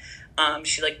Becca.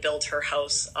 She like built her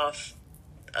house off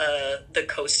the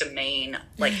coast of Maine,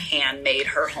 like handmade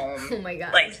her home. Oh my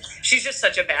God. Like she's just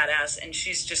such a badass, and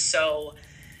she's just so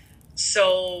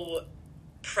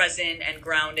present and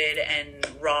grounded and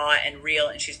raw and real,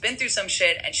 and she's been through some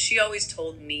shit, and she always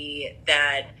told me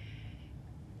that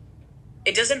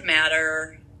it doesn't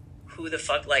matter who the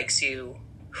fuck likes you,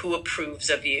 who approves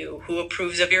of you, who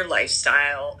approves of your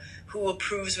lifestyle, who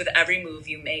approves with every move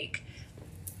you make.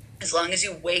 As long as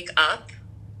you wake up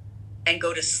and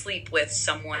go to sleep with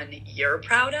someone you're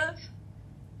proud of,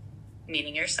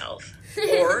 meaning yourself,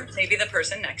 or maybe the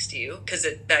person next to you, because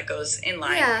that goes in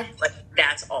line. Yeah. But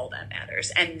that's all that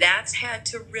matters. And that's had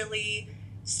to really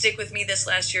stick with me this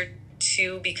last year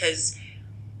too, because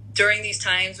during these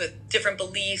times with different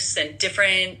beliefs and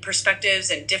different perspectives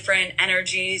and different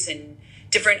energies and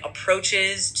different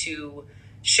approaches to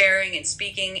sharing and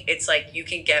speaking, it's like you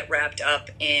can get wrapped up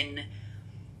in,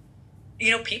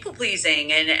 you know, people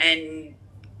pleasing and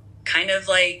kind of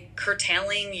like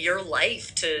curtailing your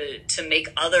life to make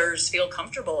others feel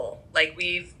comfortable, like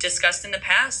we've discussed in the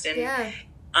past. And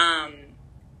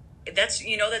that's,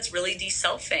 you know, that's really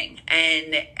de-selfing.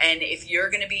 And if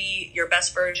you're going to be your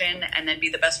best version and then be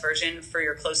the best version for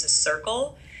your closest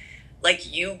circle,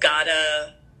 like you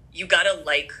gotta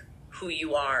like who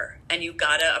you are, and you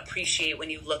gotta appreciate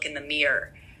when you look in the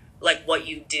mirror, like what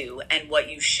you do and what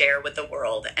you share with the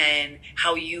world and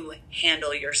how you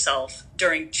handle yourself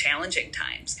during challenging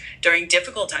times, during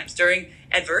difficult times, during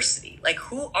adversity. Like,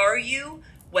 who are you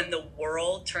when the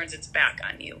world turns its back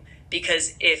on you?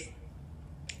 Because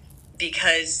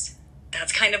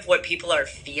that's kind of what people are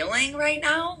feeling right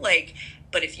now. Like,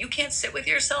 but if you can't sit with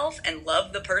yourself and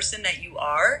love the person that you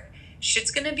are,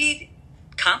 shit's gonna be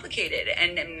complicated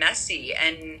and messy,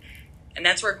 and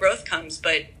that's where growth comes.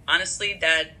 But honestly,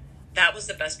 that was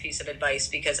the best piece of advice,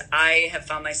 because I have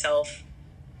found myself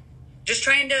just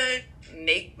trying to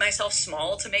make myself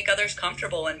small to make others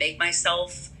comfortable, and make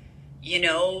myself, you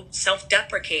know,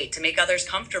 self-deprecate to make others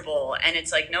comfortable. And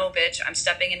it's like, no, bitch, I'm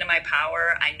stepping into my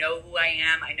power. I know who I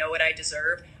am. I know what I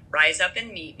deserve. Rise up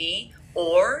and meet me.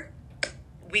 Or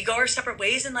we go our separate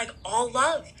ways, and like all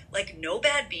love, like no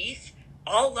bad beef,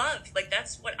 all love. Like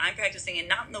that's what I'm practicing, and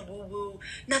not in the woo-woo,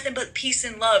 nothing but peace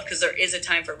and love, because there is a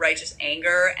time for righteous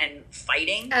anger and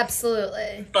fighting.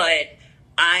 Absolutely. But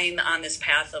I'm on this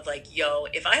path of like, yo,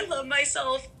 if I love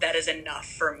myself, that is enough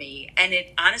for me. And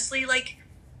it honestly, like,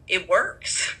 it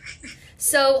works.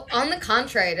 So on the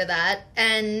contrary to that,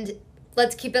 and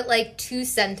let's keep it like 2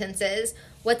 sentences,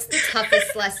 what's the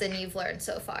toughest lesson you've learned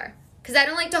so far? Because I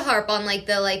don't like to harp on like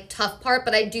the like tough part,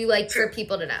 but I do like for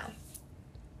people to know.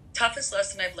 Toughest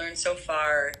lesson I've learned so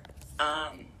far,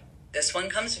 this one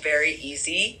comes very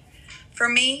easy for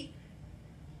me.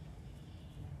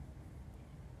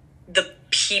 The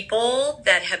people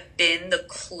that have been the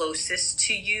closest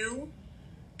to you,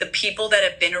 the people that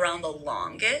have been around the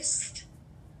longest,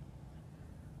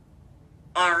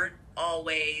 aren't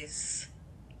always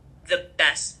the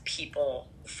best people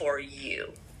for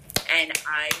you. And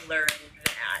I learned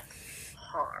that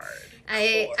hard.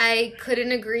 I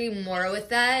couldn't agree more with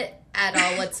that at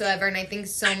all whatsoever. And I think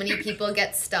so many people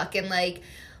get stuck in like,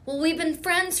 well, we've been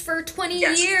friends for 20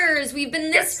 years. We've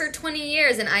been this for 20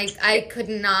 years. And I could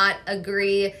not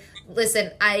agree.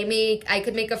 Listen, I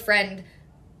could make a friend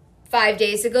 5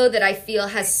 days ago that I feel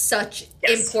has such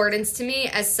importance to me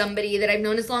as somebody that I've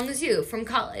known as long as you from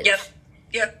college.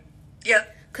 Yep.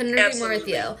 Couldn't agree more with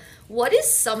you. What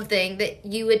is something that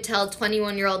you would tell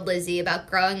 21-year-old Lizzy about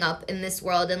growing up in this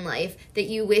world and life that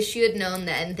you wish you had known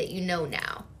then that you know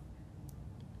now?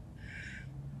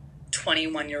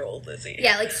 21-year-old Lizzy.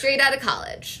 Yeah, like straight out of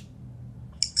college.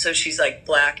 So she's like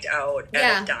blacked out at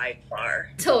Yeah. a dive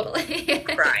bar. Totally.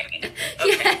 Crying.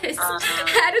 Okay. Yes.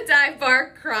 At a dive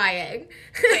bar crying.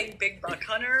 Playing Big Buck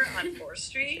Hunter on 4th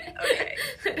Street. Okay.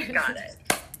 Got it.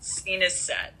 Scene is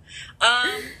set.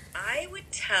 I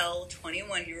would tell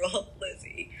 21-year-old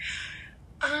Lizzy,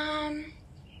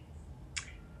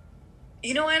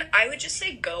 you know what? I would just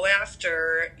say go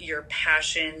after your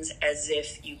passions as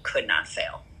if you could not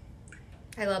fail.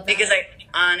 I love that. Because I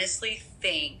honestly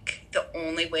think the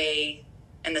only way,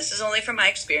 and this is only from my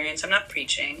experience, I'm not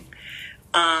preaching,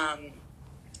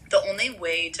 the only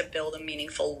way to build a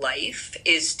meaningful life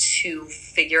is to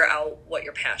figure out what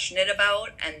you're passionate about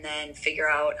and then figure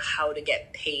out how to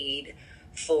get paid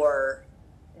for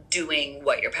doing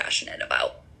what you're passionate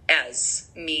about as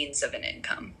means of an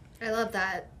income. I love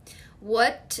that.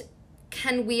 What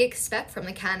can we expect from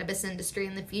the cannabis industry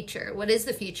in the future? What is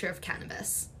the future of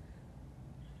cannabis?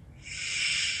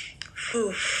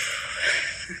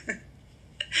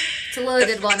 It's a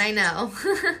loaded one, I know.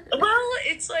 Well,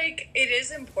 it's like, it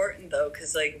is important though,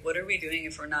 because like, what are we doing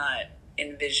if we're not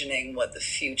envisioning what the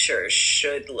future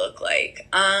should look like?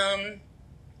 A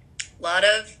lot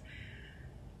of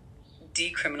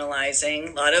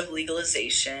decriminalizing, a lot of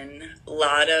legalization, a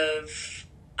lot of,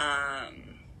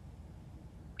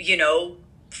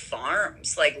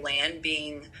 farms, like land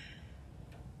being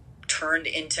turned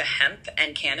into hemp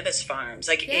and cannabis farms,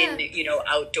 like in,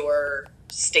 outdoor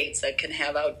states that can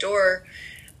have outdoor.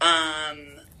 I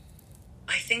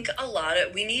think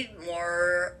we need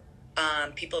more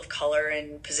people of color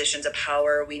in positions of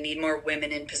power. We need more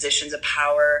women in positions of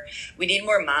power. We need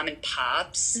more mom and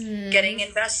pops getting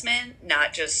investment,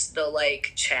 not just the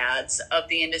like Chads of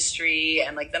the industry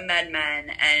and like the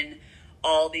MedMen and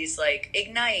all these like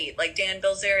Ignite, like Dan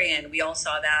Bilzerian. We all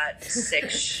saw that sick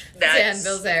Dan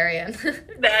Bilzerian.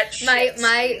 That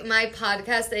my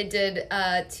podcast I did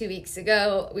 2 weeks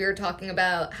ago, we were talking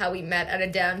about how we met at a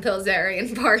Dan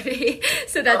Bilzerian party.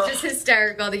 So that's just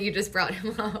hysterical that you just brought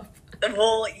him up.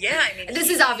 Well, yeah, I mean, this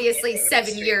is obviously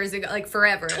 7 years ago, like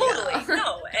forever totally ago.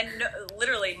 No, and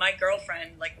literally my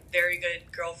girlfriend, like very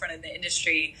good girlfriend in the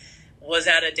industry, was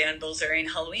at a Dan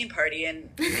Bilzerian Halloween party and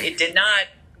it did not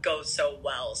go so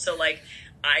well. So like,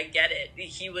 I get it.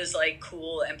 He was like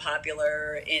cool and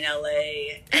popular in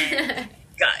LA and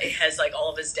has like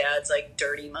all of his dad's like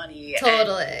dirty money.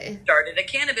 Totally. And started a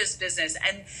cannabis business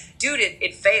and dude,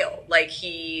 it failed. Like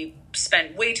he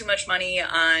spent way too much money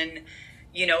on,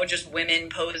 just women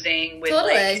posing with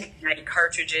like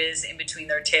cartridges in between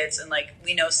their tits. And like,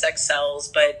 we know sex sells,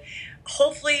 but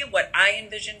hopefully what I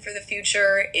envision for the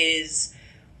future is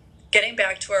getting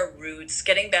back to our roots,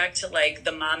 getting back to like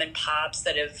the mom and pops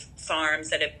that have farms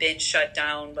that have been shut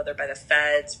down, whether by the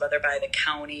feds, whether by the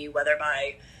county, whether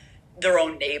by their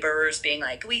own neighbors being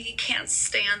like, we can't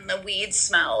stand the weed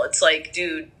smell. It's like,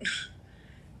 dude,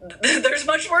 there's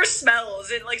much worse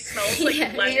smells. It like smells like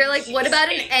you're like, what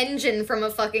about an engine from a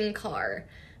fucking car?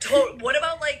 What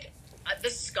about like the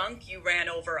skunk you ran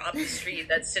over up the street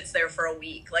that sits there for a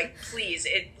week? Like, please,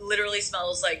 it literally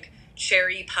smells like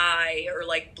cherry pie or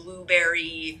like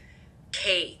blueberry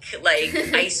cake, like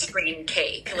ice cream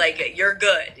cake. Like, you're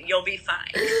good. You'll be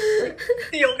fine.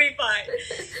 You'll be fine.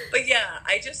 But yeah,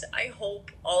 I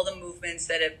hope all the movements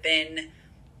that have been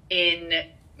in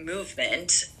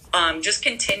movement just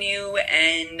continue,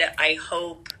 and I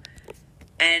hope,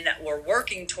 and we're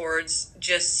working towards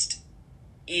just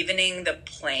evening the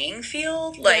playing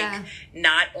field, like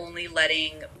not only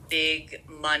letting big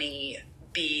money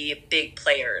be big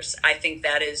players. I think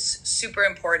that is super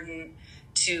important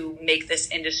to make this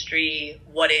industry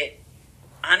what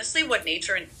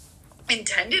nature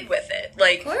intended with it.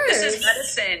 Like, this is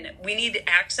medicine. We need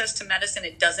access to medicine.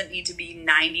 It doesn't need to be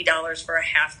 $90 for a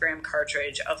half-gram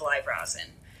cartridge of live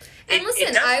rosin. And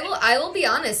listen, I will be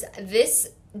honest.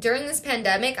 During this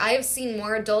pandemic, I have seen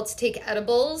more adults take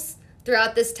edibles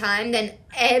throughout this time than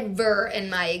ever in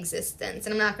my existence.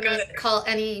 And I'm not going to call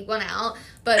anyone out,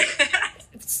 but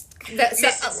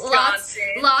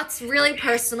lots really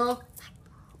personal.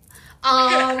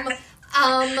 But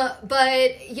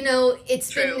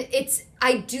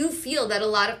I do feel that a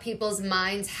lot of people's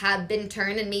minds have been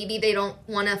turned, and maybe they don't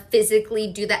want to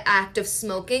physically do the act of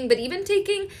smoking, but even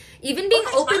being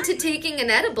open to taking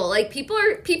an edible, like people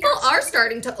are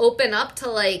starting to open up to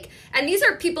like, and these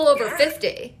are people over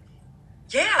 50.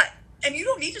 Yeah, and you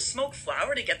don't need to smoke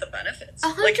flower to get the benefits.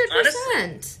 100%. Like,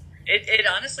 honestly, it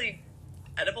honestly,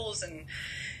 edibles and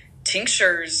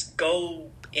tinctures go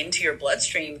into your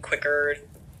bloodstream quicker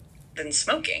than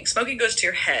smoking. Smoking goes to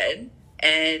your head,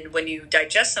 and when you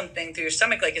digest something through your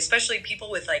stomach, like especially people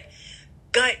with like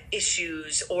gut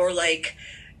issues or like,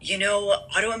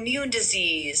 autoimmune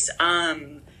disease,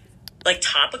 like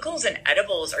topicals and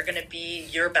edibles are going to be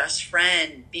your best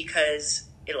friend because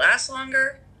it lasts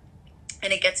longer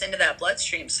and it gets into that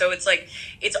bloodstream. So it's like,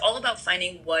 it's all about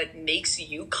finding what makes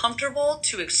you comfortable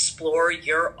to explore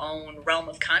your own realm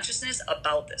of consciousness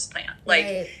about this plant. Like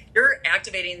Right. you're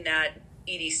activating that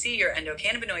EDC, your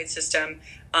endocannabinoid system,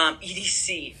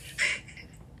 EDC.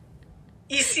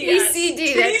 ECS.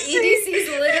 ECD. That EDC is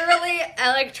literally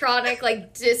electronic,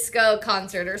 like disco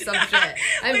concert or some shit.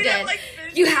 I'm Wait, dead. like,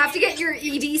 You have to get your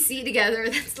EDC together.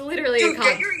 That's literally dude, a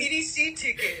concert. get your EDC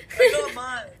ticket. I got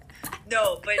mine.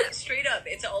 No, but straight up,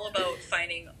 it's all about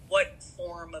finding what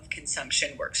form of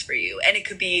consumption works for you. And it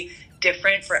could be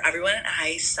different for everyone. And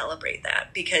I celebrate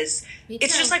that because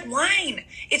it's just like wine.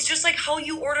 It's just like how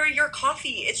you order your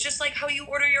coffee. It's just like how you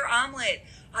order your omelet.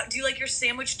 Do you like your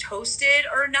sandwich toasted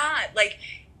or not? Like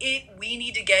we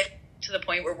need to get to the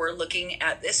point where we're looking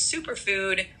at this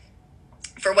superfood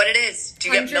for what it is. Do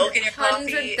you get milk in your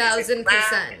coffee?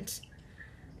 100,000%.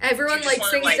 Everyone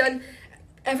likes things done.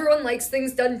 Everyone likes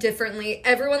things done differently.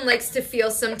 Everyone likes to feel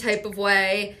some type of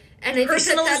way, and I think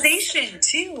personalization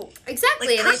too.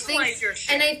 Exactly, like, personalize your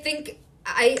shit. And I think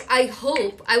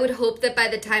I would hope that by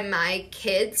the time my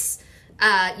kids,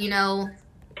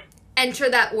 enter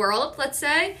that world, let's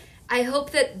say, I hope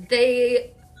that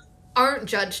they aren't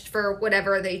judged for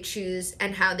whatever they choose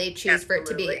and how they choose for it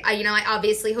to be. I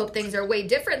obviously hope things are way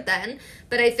different then,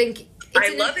 but I think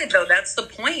I love it though. That's the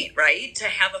point, right? To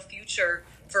have a future.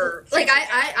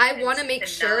 I want to make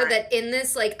sure that in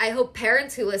this, like, I hope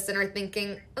parents who listen are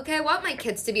thinking, okay, I want my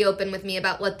kids to be open with me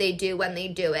about what they do when they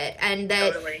do it, and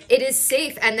that it is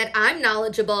safe, and that I'm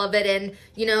knowledgeable of it. And,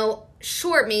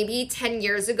 sure, maybe 10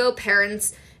 years ago,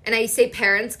 parents, and I say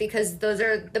parents because those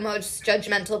are the most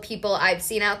judgmental people I've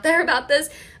seen out there about this,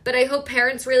 but I hope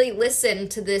parents really listen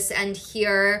to this and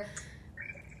hear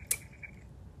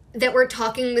that we're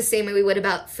talking the same way we would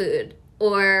about food,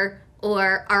 or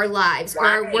our lives, or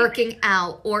our working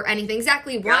out, or anything.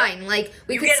 Exactly, wine. Like,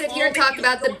 we could sit here and talk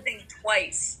about the... think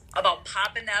twice about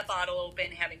popping that bottle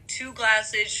open, having 2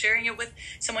 glasses, sharing it with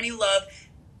someone you love.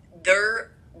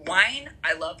 Their wine,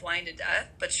 I love wine to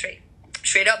death, but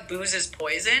straight up booze is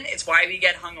poison. It's why we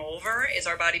get hungover, is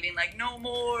our body being like, no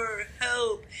more,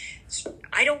 help.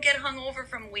 I don't get hungover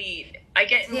from weed. I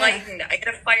get enlightened. Yeah. I get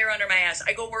a fire under my ass.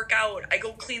 I go work out. I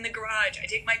go clean the garage. I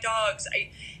take my dogs.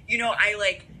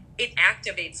 It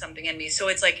activates something in me. So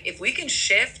it's like, if we can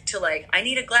shift to like, I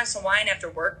need a glass of wine after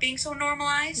work being so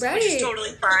normalized, which is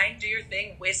totally fine. Do your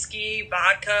thing. Whiskey,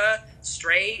 vodka,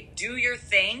 straight, do your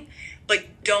thing. But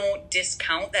don't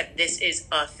discount that this is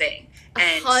a thing.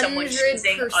 And 100%. Someone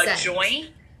choosing a joint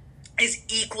is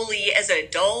equally as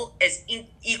adult,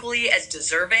 equally as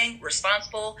deserving,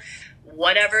 responsible,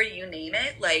 whatever you name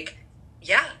it. Like,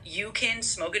 yeah, you can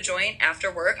smoke a joint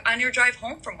after work on your drive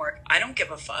home from work. I don't give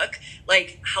a fuck.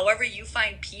 Like, however you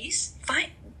find peace,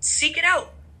 fine, seek it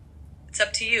out. It's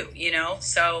up to you,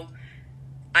 So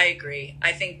I agree.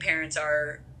 I think parents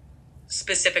are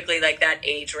specifically like that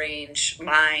age range,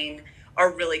 mine,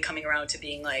 are really coming around to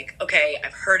being like, okay,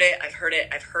 I've heard it.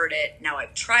 Now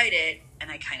I've tried it and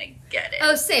I kind of get it.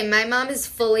 Oh, same. My mom has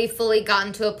fully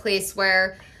gotten to a place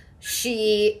where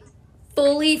she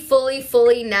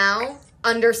fully now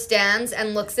understands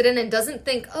and looks at it and doesn't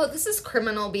think, oh, this is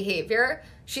criminal behavior.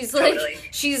 She's like,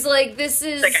 this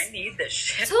is... Like, I need this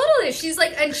shit. Totally. She's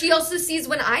like, and she also sees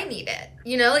when I need it.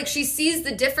 Like, she sees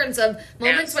the difference of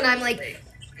moments when I'm like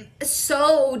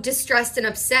so distressed and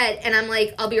upset, and I'm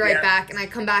like, I'll be right back, and I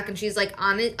come back and she's like,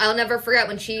 on it. I'll never forget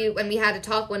when we had a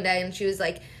talk one day and she was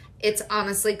like, it's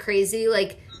honestly crazy,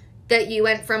 like, that you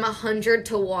went from 100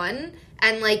 to 1,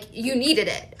 and, like, you needed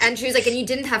it. And she was like, and you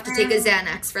didn't have to take a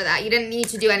Xanax for that. You didn't need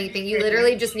to do anything. You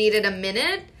literally just needed a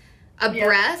minute, a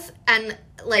breath, and,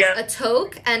 like, a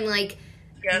toke, and, like,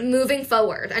 moving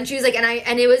forward. And she was like,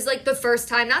 and it was, like, the first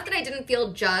time, not that I didn't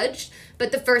feel judged,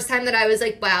 but the first time that I was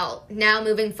like, wow, now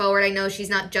moving forward, I know she's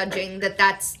not judging,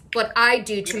 that's what I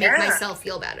do to make myself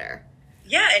feel better.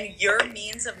 Yeah, and your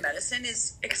means of medicine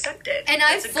is accepted. And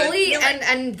I fully,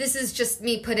 and this is just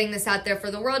me putting this out there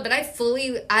for the world, but I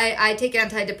take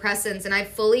antidepressants, and I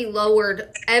fully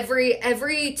lowered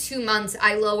every 2 months,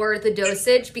 I lower the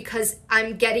dosage because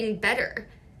I'm getting better.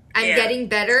 I'm getting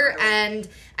better, and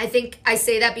I think I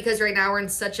say that because right now we're in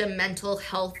such a mental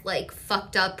health, like,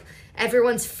 fucked up,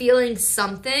 everyone's feeling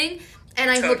something,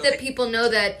 and I hope that people know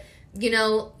that, you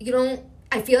don't,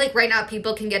 I feel like right now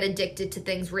people can get addicted to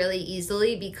things really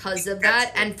easily because of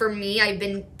that. And for me, I've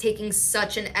been taking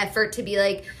such an effort to be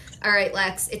like, all right,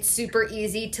 Lex, it's super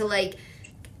easy to, like,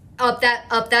 up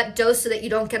that dose so that you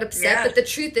don't get upset. Yeah. But the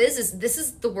truth is this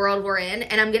is the world we're in,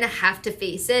 and I'm gonna have to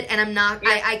face it. And I'm not.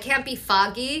 Yeah. I can't be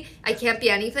foggy. I can't be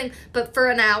anything. But for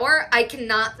an hour, I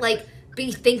cannot like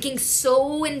be thinking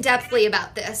so in depthly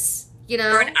about this. You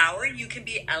know, for an hour, you can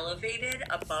be elevated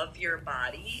above your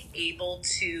body, able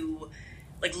to,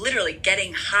 like, literally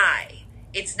getting high.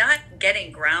 It's not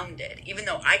getting grounded, even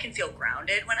though I can feel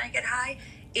grounded when I get high.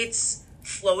 It's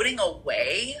floating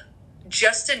away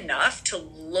just enough to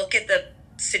look at the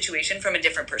situation from a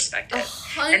different perspective.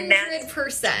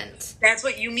 100%. That's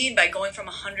what you mean by going from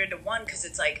 100 to 1, because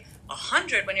it's like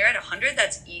 100, when you're at 100,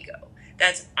 that's ego.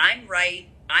 That's, I'm right,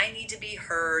 I need to be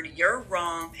heard, you're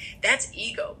wrong. That's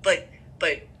ego. But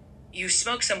you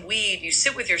smoke some weed, you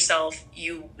sit with yourself,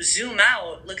 you zoom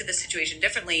out, look at the situation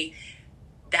differently.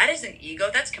 That isn't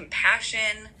ego. That's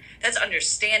compassion. That's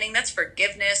understanding. That's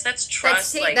forgiveness. That's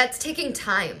trust. That's taking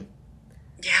time.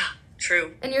 Yeah,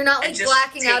 true. And you're not like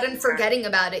blacking out and forgetting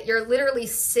about it. You're literally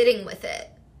sitting with it.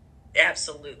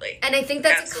 Absolutely. And I think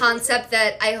that's a concept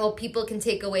that I hope people can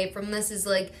take away from this is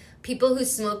like people who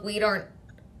smoke weed aren't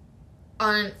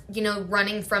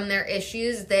running from their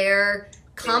issues. They're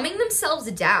calming themselves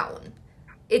down.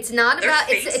 It's not about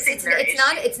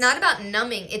it's not about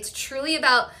numbing. It's truly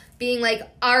about being like,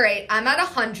 all right, I'm at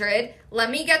 100. Let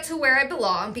me get to where I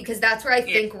belong because that's where I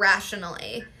think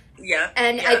rationally. Yeah.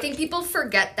 And I think people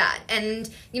forget that. And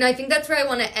I think that's where I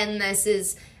want to end this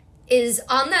is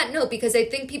on that note, because I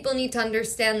think people need to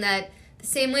understand that the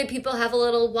same way people have a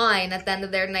little wine at the end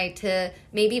of their night to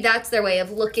maybe that's their way of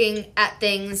looking at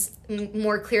things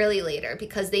more clearly later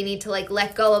because they need to like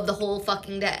let go of the whole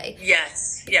fucking day.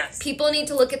 Yes. People need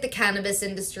to look at the cannabis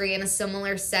industry in a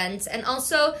similar sense. And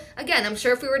also, again, I'm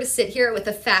sure if we were to sit here with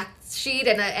a fact sheet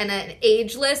and an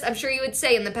age list, I'm sure you would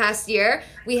say in the past year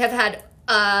we have had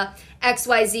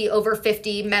XYZ over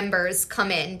 50 members come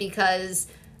in because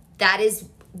that is...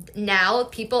 Now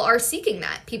people are seeking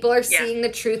that. People are seeing the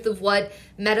truth of what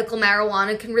medical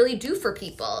marijuana can really do for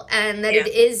people. And that it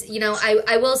is,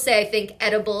 I will say I think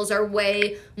edibles are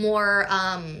way more,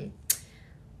 I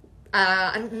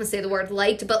don't want to say the word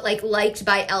liked, but like liked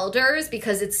by elders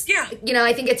because it's,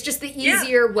 I think it's just the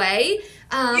easier way.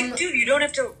 You don't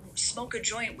have to smoke a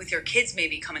joint with your kids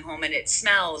maybe coming home and it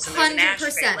smells and there's an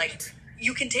ashtray. Like,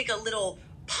 you can take a little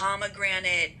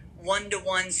pomegranate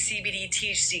 1-to-1 CBD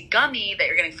THC gummy that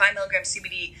you're getting 5 milligram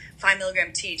CBD, 5 milligram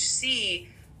THC,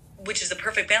 which is the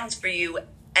perfect balance for you.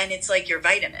 And it's like your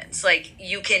vitamins. Like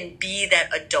you can be that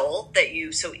adult that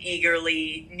you so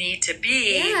eagerly need to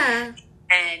be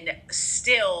and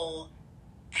still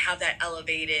have that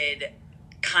elevated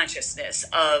consciousness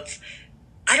of,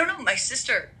 I don't know, my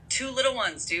sister, 2 little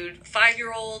ones, dude,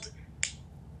 5-year-old,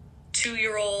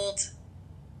 2-year-old,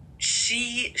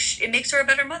 it makes her a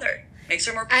better mother. Makes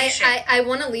her more patient. I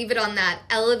want to leave it on that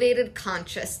elevated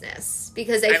consciousness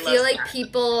because I feel like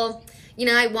people,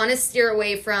 I want to steer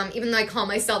away from, even though I call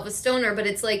myself a stoner, but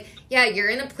it's like, you're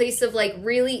in a place of like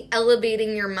really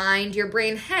elevating your mind, your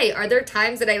brain. Hey, are there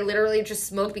times that I literally just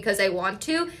smoke because I want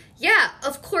to? Yeah,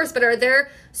 of course. But are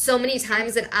there so many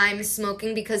times that I'm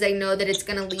smoking because I know that it's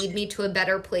going to lead me to a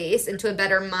better place and to a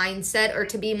better mindset or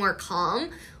to be more calm?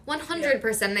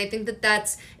 100%. And I think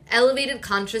that's elevated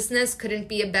consciousness couldn't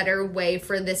be a better way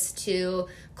for this to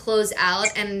close out.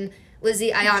 And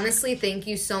Lizzy, I honestly thank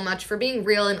you so much for being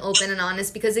real and open and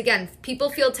honest because, again, people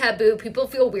feel taboo. People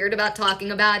feel weird about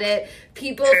talking about it.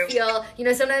 People feel,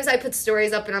 sometimes I put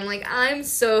stories up and I'm like, I'm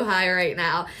so high right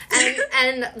now.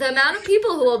 And the amount of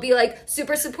people who will be like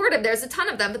super supportive, there's a ton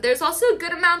of them, but there's also a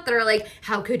good amount that are like,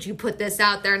 how could you put this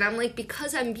out there? And I'm like,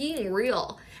 because I'm being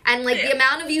real. And like the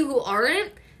amount of you who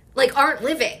aren't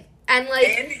living. And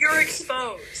you're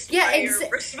exposed by your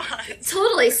response.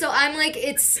 Totally. So I'm like,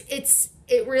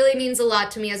 it really means a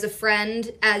lot to me as a friend,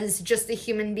 as just a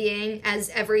human being, as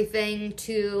everything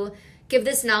to give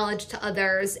this knowledge to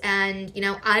others. And,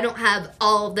 I don't have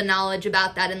all of the knowledge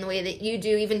about that in the way that you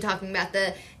do, even talking about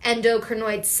the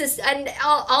endocrinoid system and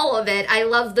all of it. I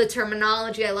love the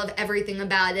terminology. I love everything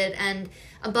about it. And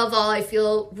above all, I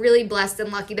feel really blessed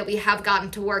and lucky that we have gotten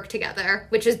to work together,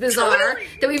 which is bizarre.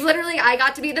 That I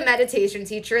got to be the meditation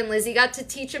teacher and Lizzy got to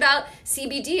teach about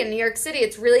CBD in New York City.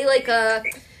 It's really like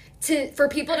for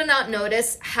people to not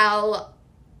notice how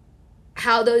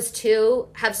those two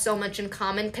have so much in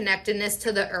common, connectedness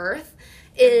to the earth,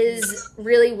 is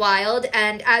really wild.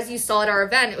 And as you saw at our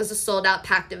event, it was a sold-out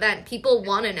packed event. People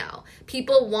want to know.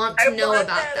 People want to know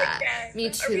about that. Again. Me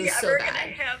too. Are we so ever bad.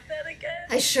 Gonna have that again?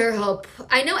 I sure hope.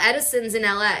 I know Edison's in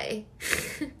LA.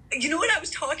 You know what? I was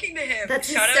talking to him. That's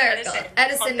Shout hysterical. out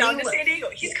Edison. Come down to San Diego.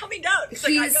 He's coming down.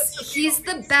 He's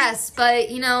the best. But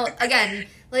again,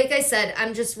 like I said,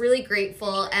 I'm just really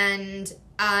grateful, and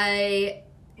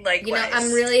Likewise.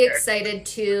 I'm really excited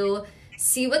to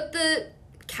see what the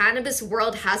cannabis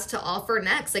world has to offer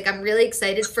next. Like, I'm really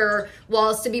excited for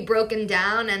walls to be broken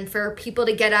down and for people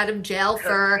to get out of jail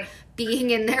for being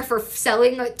in there for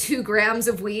selling like 2 grams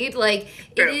of weed. Like,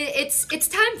 it's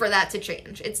time for that to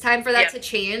change. It's time for that to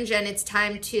change, and it's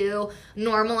time to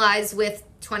normalize with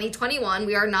 2021.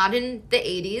 We are not in the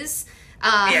 80s.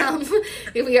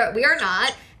 We are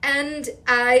not. And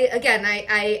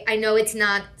I know it's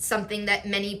not something that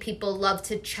many people love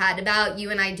to chat about. You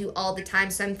and I do all the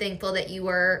time, so I'm thankful that you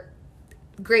were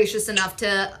gracious enough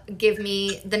to give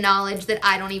me the knowledge that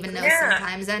I don't even know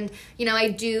sometimes. And, I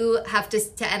do have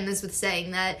to end this with saying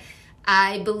that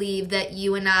I believe that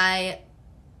you and I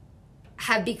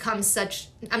have become such,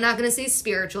 I'm not going to say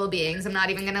spiritual beings. I'm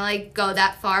not even going to go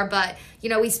that far, but,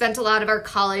 we spent a lot of our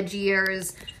college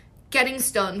years getting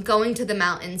stoned, going to the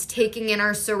mountains, taking in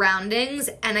our surroundings,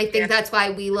 and I think that's why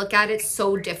we look at it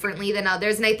so differently than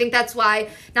others. And I think that's why,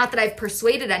 not that I've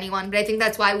persuaded anyone, but I think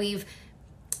that's why we've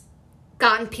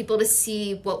gotten people to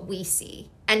see what we see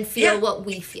and feel what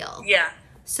we feel. Yeah.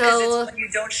 So when you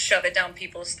don't shove it down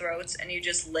people's throats and you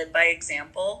just live by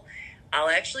example. I'll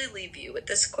actually leave you with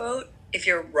this quote. If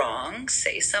you're wrong,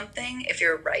 say something. If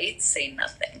you're right, say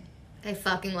nothing. I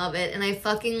fucking love it, and I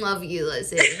fucking love you,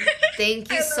 Lizzy.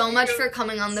 Thank you so much for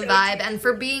coming on the Vibe and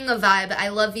for being a vibe. I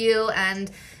love you, and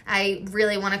I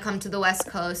really want to come to the West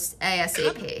Coast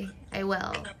ASAP. I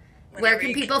will. Where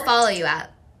can people follow you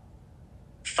at?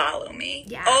 Follow me.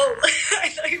 Yeah. Oh, I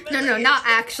thought you meant No, not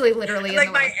actually, literally.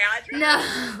 Like my address.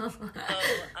 No.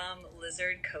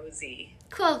 Lizzy Cozzi.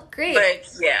 Cool, great. But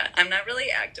yeah, I'm not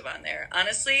really active on there.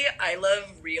 Honestly, I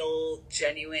love real,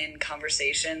 genuine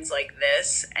conversations like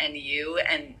this and you,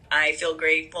 and I feel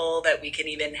grateful that we can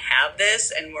even have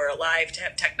this and we're alive to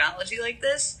have technology like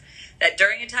this, that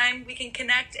during a time we can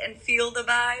connect and feel the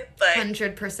vibe. But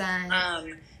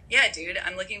 100%. Yeah, dude,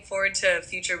 I'm looking forward to a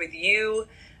future with you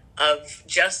of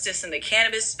justice in the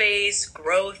cannabis space,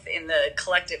 growth in the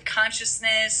collective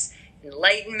consciousness,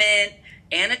 enlightenment,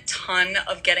 and a ton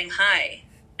of getting high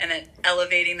and then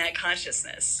elevating that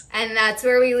consciousness. And that's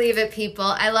where we leave it, people.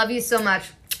 I love you so much.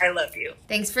 I love you.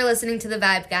 Thanks for listening to The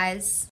Vibe, guys.